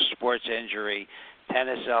neck, a sports injury,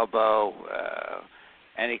 tennis elbow,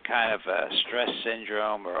 any kind of stress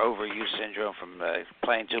syndrome or overuse syndrome from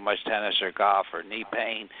playing too much tennis or golf or knee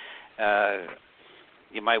pain,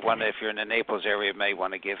 you might want to, if you're in the Naples area, you may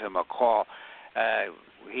want to give him a call.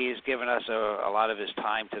 He's given us a lot of his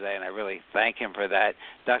time today, and I really thank him for that.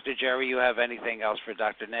 Dr. Jerry, you have anything else for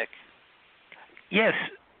Dr. Nick? Yes,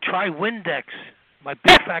 try Windex. My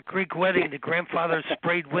big fat Greek wedding, the grandfather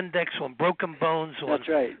sprayed Windex on broken bones, on That's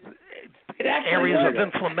right. areas of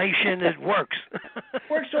inflammation. It works.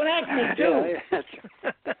 Works on acne too. Yeah,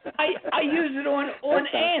 I used it on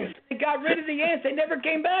ants. They got rid of the ants. They never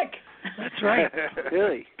came back. That's right.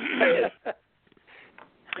 Really?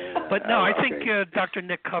 But no, I think Dr.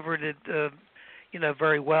 Nick covered it,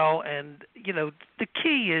 very well. And the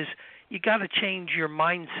key is you got to change your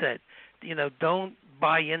mindset. Don't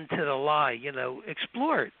buy into the lie.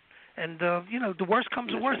 Explore it. And the worst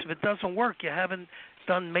comes to worst. If it doesn't work, you haven't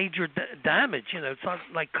done major damage. It's not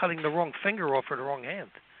like cutting the wrong finger off or the wrong hand.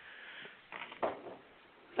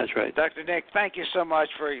 That's right. Dr. Nick, thank you so much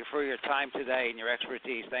for your time today and your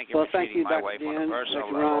expertise. Thank you for feeding my wife on a personal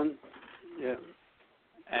Dr. level. Ron. Yeah.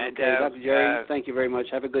 And okay, Dr. Jerry, thank you very much.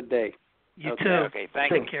 Have a good day. You too. Okay,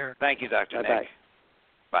 thank Take you. care. Thank you, Dr. Bye-bye. Nick.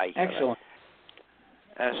 Bye. Excellent.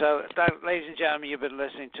 Ladies and gentlemen, you've been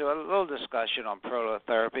listening to a little discussion on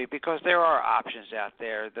prolotherapy because there are options out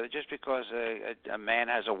there. Just because a man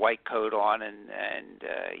has a white coat on and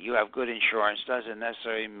you have good insurance doesn't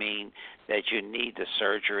necessarily mean that you need the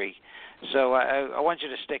surgery. So I want you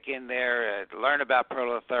to stick in there, learn about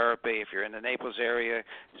prolotherapy. If you're in the Naples area,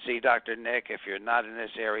 see Dr. Nick. If you're not in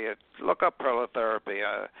this area, look up prolotherapy.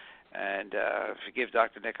 And if you give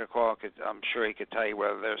Dr. Nick a call, I'm sure he could tell you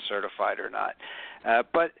whether they're certified or not.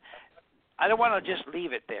 But I don't want to just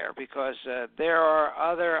leave it there because there are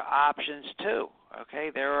other options too.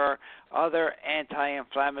 Okay, there are other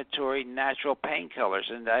anti-inflammatory natural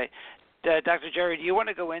painkillers. And Dr. Jerry, do you want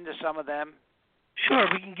to go into some of them? Sure,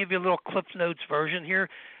 we can give you a little Cliff Notes version here.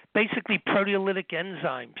 Basically, proteolytic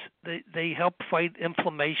enzymes. They help fight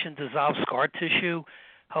inflammation, dissolve scar tissue,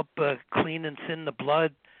 help clean and thin the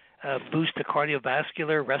blood, boost the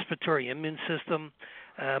cardiovascular, respiratory, immune system.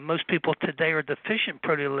 Most people today are deficient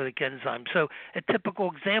proteolytic enzymes. So a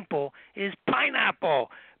typical example is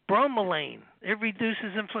pineapple, bromelain. It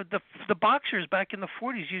reduces inflammation. The boxers back in the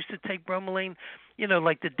 40s used to take bromelain,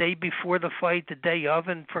 like the day before the fight, the day of,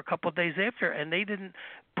 and for a couple of days after, and they didn't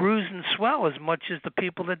bruise and swell as much as the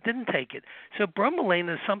people that didn't take it. So bromelain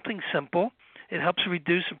is something simple. It helps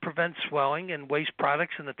reduce and prevent swelling and waste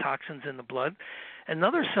products and the toxins in the blood.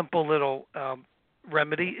 Another simple little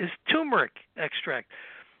remedy is turmeric extract.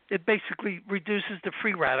 It basically reduces the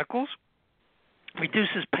free radicals,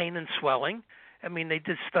 reduces pain and swelling. I mean, they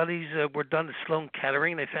did studies were done at Sloan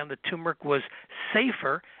Kettering. They found that turmeric was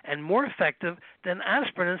safer and more effective than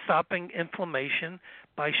aspirin in stopping inflammation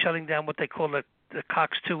by shutting down what they call the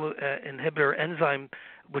COX-2 inhibitor enzyme,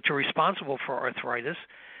 which are responsible for arthritis.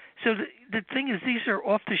 So the thing is, these are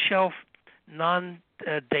off-the-shelf,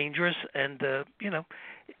 non-dangerous, and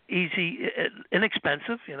easy,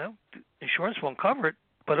 inexpensive. Insurance won't cover it,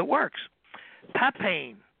 but it works.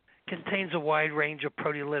 Papain contains a wide range of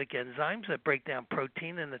proteolytic enzymes that break down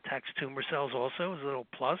protein and attacks tumor cells. Also, is a little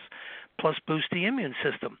plus boost the immune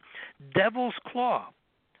system. Devil's Claw,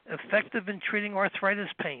 effective in treating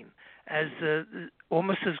arthritis pain, as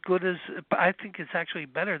almost as good as, I think it's actually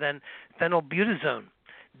better than phenylbutazone.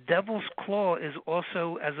 Devil's Claw is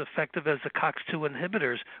also as effective as the COX-2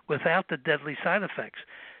 inhibitors without the deadly side effects.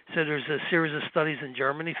 So there's a series of studies in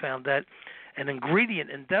Germany found that an ingredient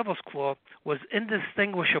in Devil's Claw was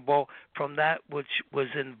indistinguishable from that which was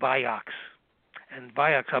in Vioxx. And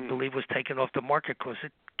Vioxx, I believe, was taken off the market because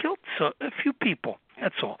it killed a few people.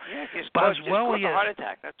 That's all. Yeah, just cause a heart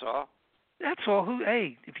attack, that's all. That's all.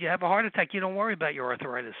 If you have a heart attack, you don't worry about your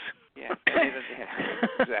arthritis. Yeah,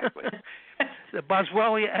 exactly. The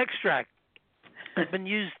Boswellia extract has been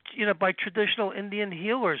used, by traditional Indian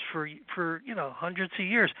healers for hundreds of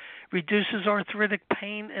years. Reduces arthritic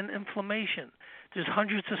pain and inflammation. There's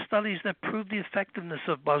hundreds of studies that prove the effectiveness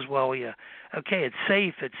of Boswellia. Okay, it's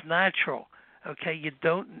safe, it's natural. Okay, you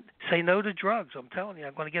don't say no to drugs. I'm telling you,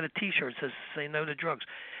 I'm going to get a T-shirt that says "Say no to drugs."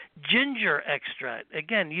 Ginger extract,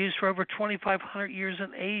 again, used for over 2,500 years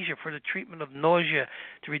in Asia for the treatment of nausea,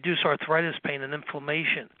 to reduce arthritis, pain, and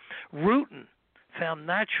inflammation. Rutin, found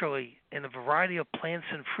naturally in a variety of plants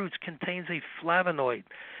and fruits, contains a flavonoid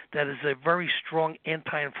that is a very strong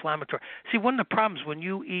anti-inflammatory. See, one of the problems when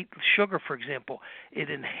you eat sugar, for example, it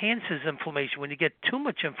enhances inflammation. When you get too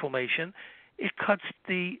much inflammation, it cuts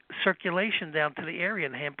the circulation down to the area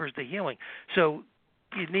and hampers the healing. So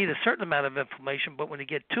you need a certain amount of inflammation, but when you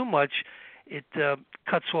get too much, it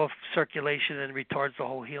cuts off circulation and retards the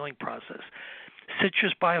whole healing process.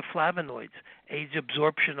 Citrus bioflavonoids aids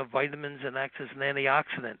absorption of vitamins and acts as an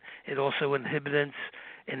antioxidant. It also inhibits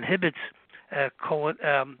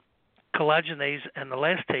collagenase and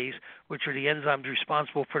elastase, which are the enzymes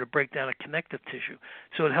responsible for the breakdown of connective tissue.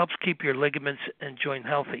 So it helps keep your ligaments and joint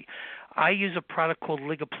healthy. I use a product called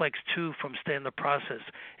Ligaplex 2 from Standard Process.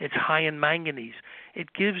 It's high in manganese.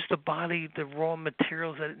 It gives the body the raw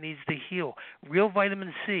materials that it needs to heal. Real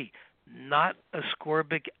vitamin C, not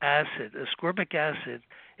ascorbic acid. Ascorbic acid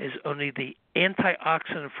is only the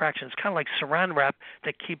antioxidant fraction. It's kind of like saran wrap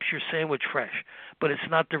that keeps your sandwich fresh, but it's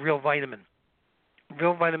not the real vitamin.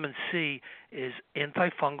 Real vitamin C is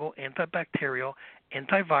antifungal, antibacterial,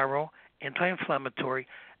 antiviral, anti-inflammatory,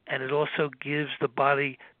 and it also gives the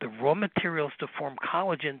body the raw materials to form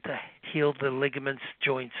collagen to heal the ligaments,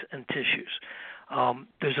 joints, and tissues.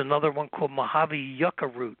 There's another one called Mojave yucca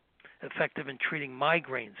root, effective in treating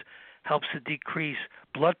migraines, helps to decrease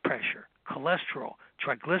blood pressure, cholesterol,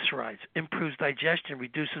 triglycerides, improves digestion,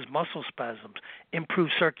 reduces muscle spasms,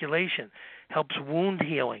 improves circulation, helps wound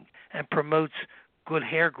healing, and promotes good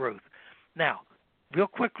hair growth. Now, real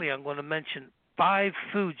quickly, I'm going to mention 5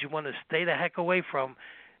 foods you want to stay the heck away from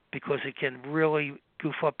because it can really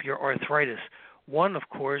goof up your arthritis. One, of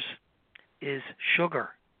course, is sugar.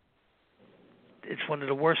 It's one of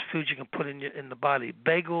the worst foods you can put in the body.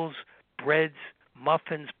 Bagels, breads,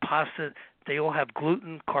 muffins, pasta, they all have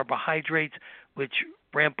gluten, carbohydrates, which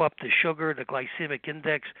ramp up the sugar, the glycemic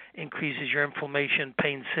index, increases your inflammation,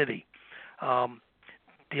 pain city.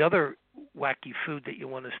 The other wacky food that you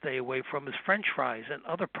want to stay away from is French fries and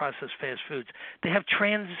other processed fast foods. They have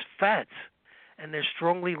trans fats, and they're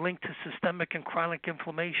strongly linked to systemic and chronic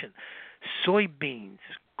inflammation. Soybeans,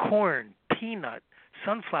 corn, peanut,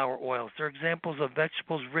 sunflower oils, they're examples of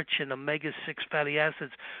vegetables rich in omega-6 fatty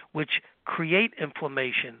acids, which create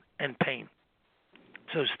inflammation and pain.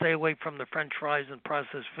 So stay away from the French fries and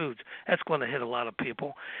processed foods. That's going to hit a lot of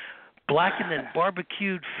people. Blackened and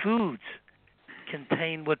barbecued foods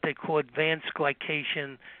contain what they call advanced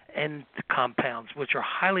glycation end compounds, which are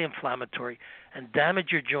highly inflammatory and damage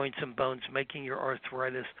your joints and bones, making your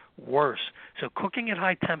arthritis worse. So cooking at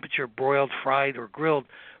high temperature, broiled, fried, or grilled,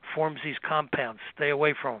 forms these compounds. Stay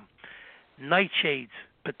away from them. Nightshades,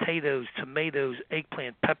 potatoes, tomatoes,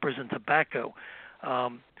 eggplant, peppers, and tobacco.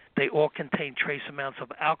 They all contain trace amounts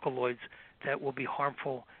of alkaloids that will be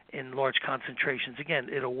harmful in large concentrations. Again,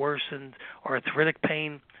 it'll worsen arthritic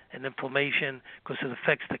pain and inflammation because it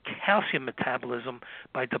affects the calcium metabolism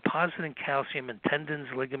by depositing calcium in tendons,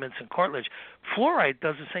 ligaments, and cartilage. Fluoride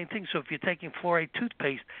does the same thing. So if you're taking fluoride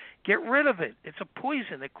toothpaste, get rid of it. It's a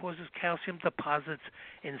poison. It causes calcium deposits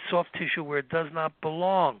in soft tissue where it does not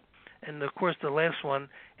belong. And, of course, the last one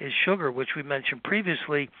is sugar, which we mentioned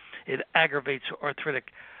previously. It aggravates arthritic.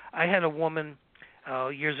 I had a woman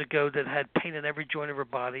years ago that had pain in every joint of her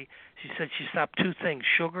body. She said she stopped 2 things,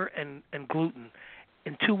 sugar and gluten.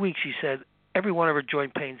 In 2 weeks, she said, every one of her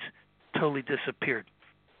joint pains totally disappeared.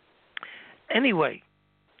 Anyway,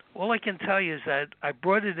 all I can tell you is that I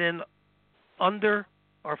brought it in under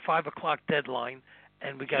our 5 o'clock deadline,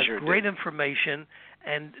 and we got great information.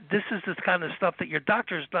 And this is the kind of stuff that your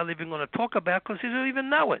doctor's not even going to talk about because he doesn't even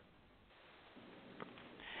know it.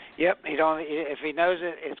 Yep, if he knows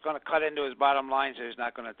it, it's going to cut into his bottom line, so he's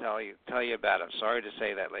not going to tell you about it. I'm sorry to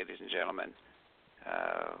say that, ladies and gentlemen.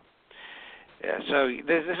 So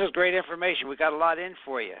this is great information. We got a lot in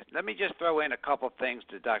for you. Let me just throw in a couple things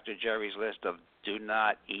to Dr. Jerry's list of do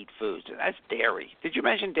not eat foods. And that's dairy. Did you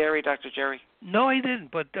mention dairy, Dr. Jerry? No, I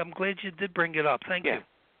didn't, but I'm glad you did bring it up. Thank you.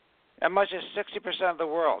 As much as 60% of the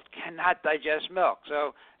world cannot digest milk.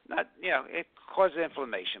 So, it causes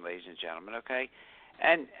inflammation, ladies and gentlemen, okay?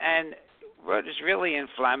 And what is really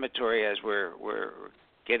inflammatory as we're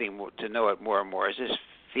getting to know it more and more is this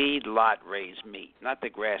feedlot raised meat, not the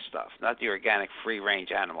grass stuff, not the organic free-range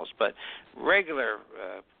animals, but regular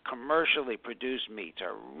commercially produced meats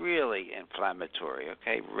are really inflammatory,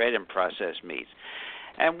 okay, red and processed meats.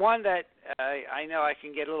 And one that I know I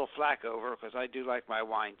can get a little flack over because I do like my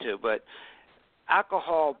wine too, but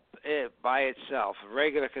alcohol by itself,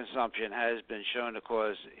 regular consumption, has been shown to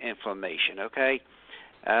cause inflammation. Okay,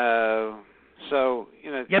 so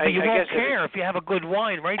Yeah, but you won't care if you have a good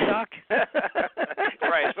wine, right, Doc?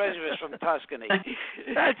 Right, especially if it's from Tuscany.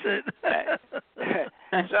 That's it.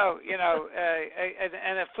 So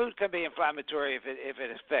and a food can be inflammatory if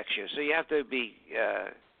it affects you. So you have to be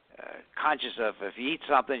conscious of if you eat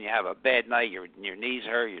something, you have a bad night, your knees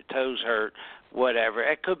hurt, your toes hurt, whatever.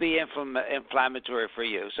 It could be inflammatory for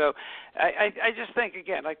you. So I just think,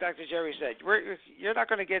 again, like Dr. Jerry said, you're not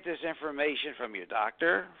going to get this information from your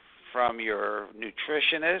doctor, from your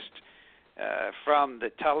nutritionist, from the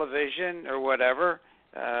television or whatever.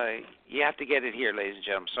 You have to get it here, ladies and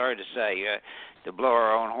gentlemen. Sorry to say, to blow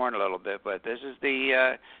our own horn a little bit, but this is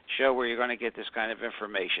the show where you're going to get this kind of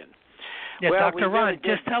information. Yeah, well, Dr. Ron,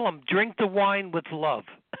 just tell them, drink the wine with love,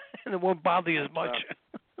 and it won't bother you as much.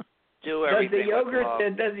 Do everything. Does the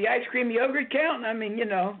yogurt, does the ice cream yogurt count? I mean,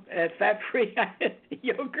 fat-free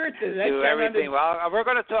yogurt. Does that do count? Everything. Well, we're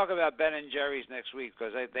going to talk about Ben and Jerry's next week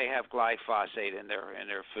because they have glyphosate in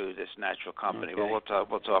their food. This natural company. Okay. But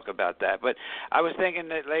we'll talk about that. But I was thinking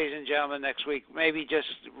that, ladies and gentlemen, next week maybe just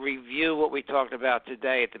review what we talked about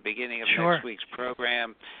today at the beginning of next week's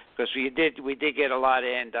program, because we did get a lot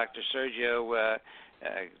in. Dr. Sergio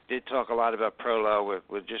did talk a lot about Prolo.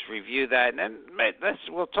 We'll just review that, and then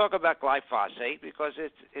we'll talk about glyphosate because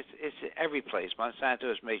it's every place. Monsanto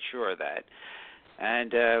has made sure of that,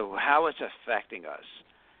 and how it's affecting us.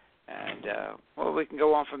 And we can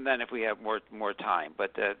go on from then if we have more time.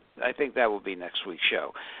 But I think that will be next week's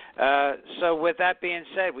show. So with that being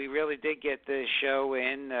said, we really did get the show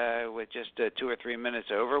in with just 2 or 3 minutes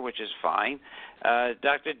over, which is fine.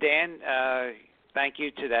 Dr. Dan, thank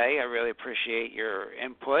you today. I really appreciate your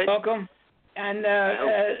input. Welcome. And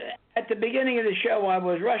at the beginning of the show, I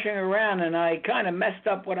was rushing around, and I kind of messed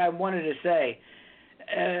up what I wanted to say.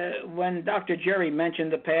 When Dr. Jerry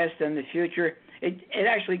mentioned the past and the future, it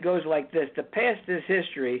actually goes like this. The past is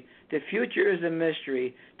history. The future is a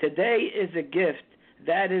mystery. Today is a gift.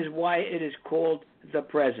 That is why it is called the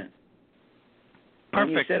present. Perfect.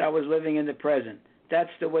 And you said I was living in the present. That's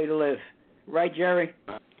the way to live. Right, Jerry?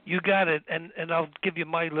 You got it. And I'll give you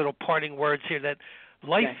my little parting words here that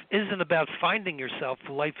life isn't about finding yourself.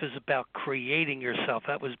 Life is about creating yourself.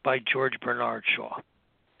 That was by George Bernard Shaw.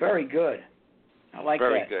 Very good. I like that.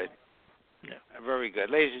 Very good. Yeah. Very good.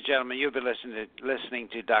 Ladies and gentlemen, you've been listening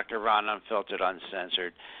to Dr. Ron Unfiltered,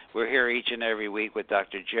 Uncensored. We're here each and every week with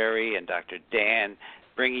Dr. Jerry and Dr. Dan,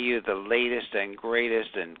 bringing you the latest and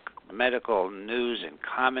greatest in medical news and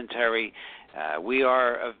commentary. We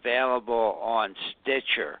are available on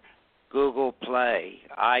Stitcher, Google Play,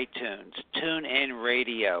 iTunes, TuneIn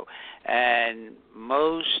Radio, and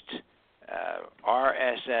most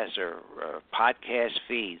RSS or podcast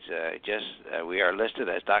feeds. We are listed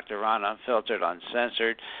as Dr. Ron Unfiltered,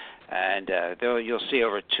 Uncensored, and you'll see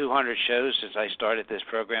over 200 shows since I started this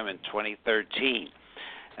program in 2013.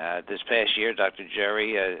 This past year, Dr.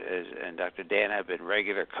 Jerry and Dr. Dan have been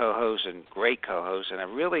regular co-hosts and great co-hosts, and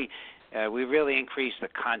we really increased the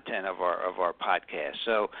content of our podcast.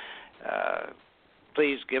 So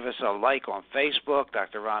please give us a like on Facebook,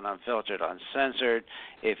 Dr. Ron Unfiltered, Uncensored.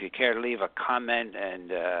 If you care to leave a comment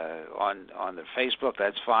and on the Facebook,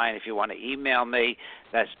 that's fine. If you want to email me,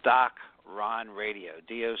 that's DocRonRadio,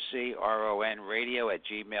 DocRon Radio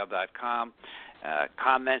 @gmail.com.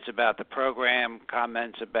 Comments about the program,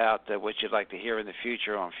 comments about what you'd like to hear in the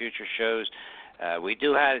future on future shows. We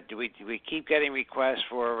keep getting requests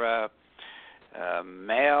for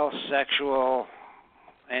male sexual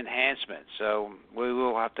enhancement, so we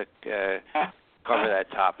will have to cover that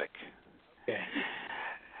topic. Okay.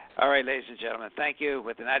 All right, ladies and gentlemen, thank you.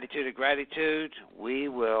 With an attitude of gratitude, we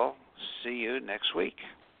will see you next week.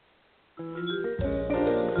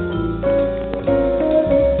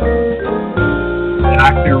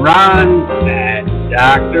 Dr. Ron and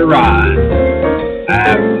Dr. Ron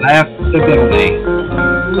have left the building.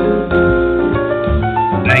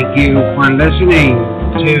 Thank you for listening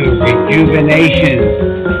to Rejuvenation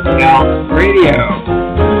Health Radio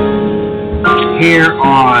here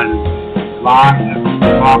on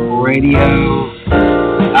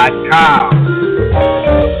blogtalkradio.com.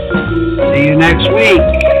 See you next week.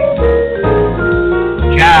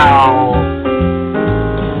 Ciao.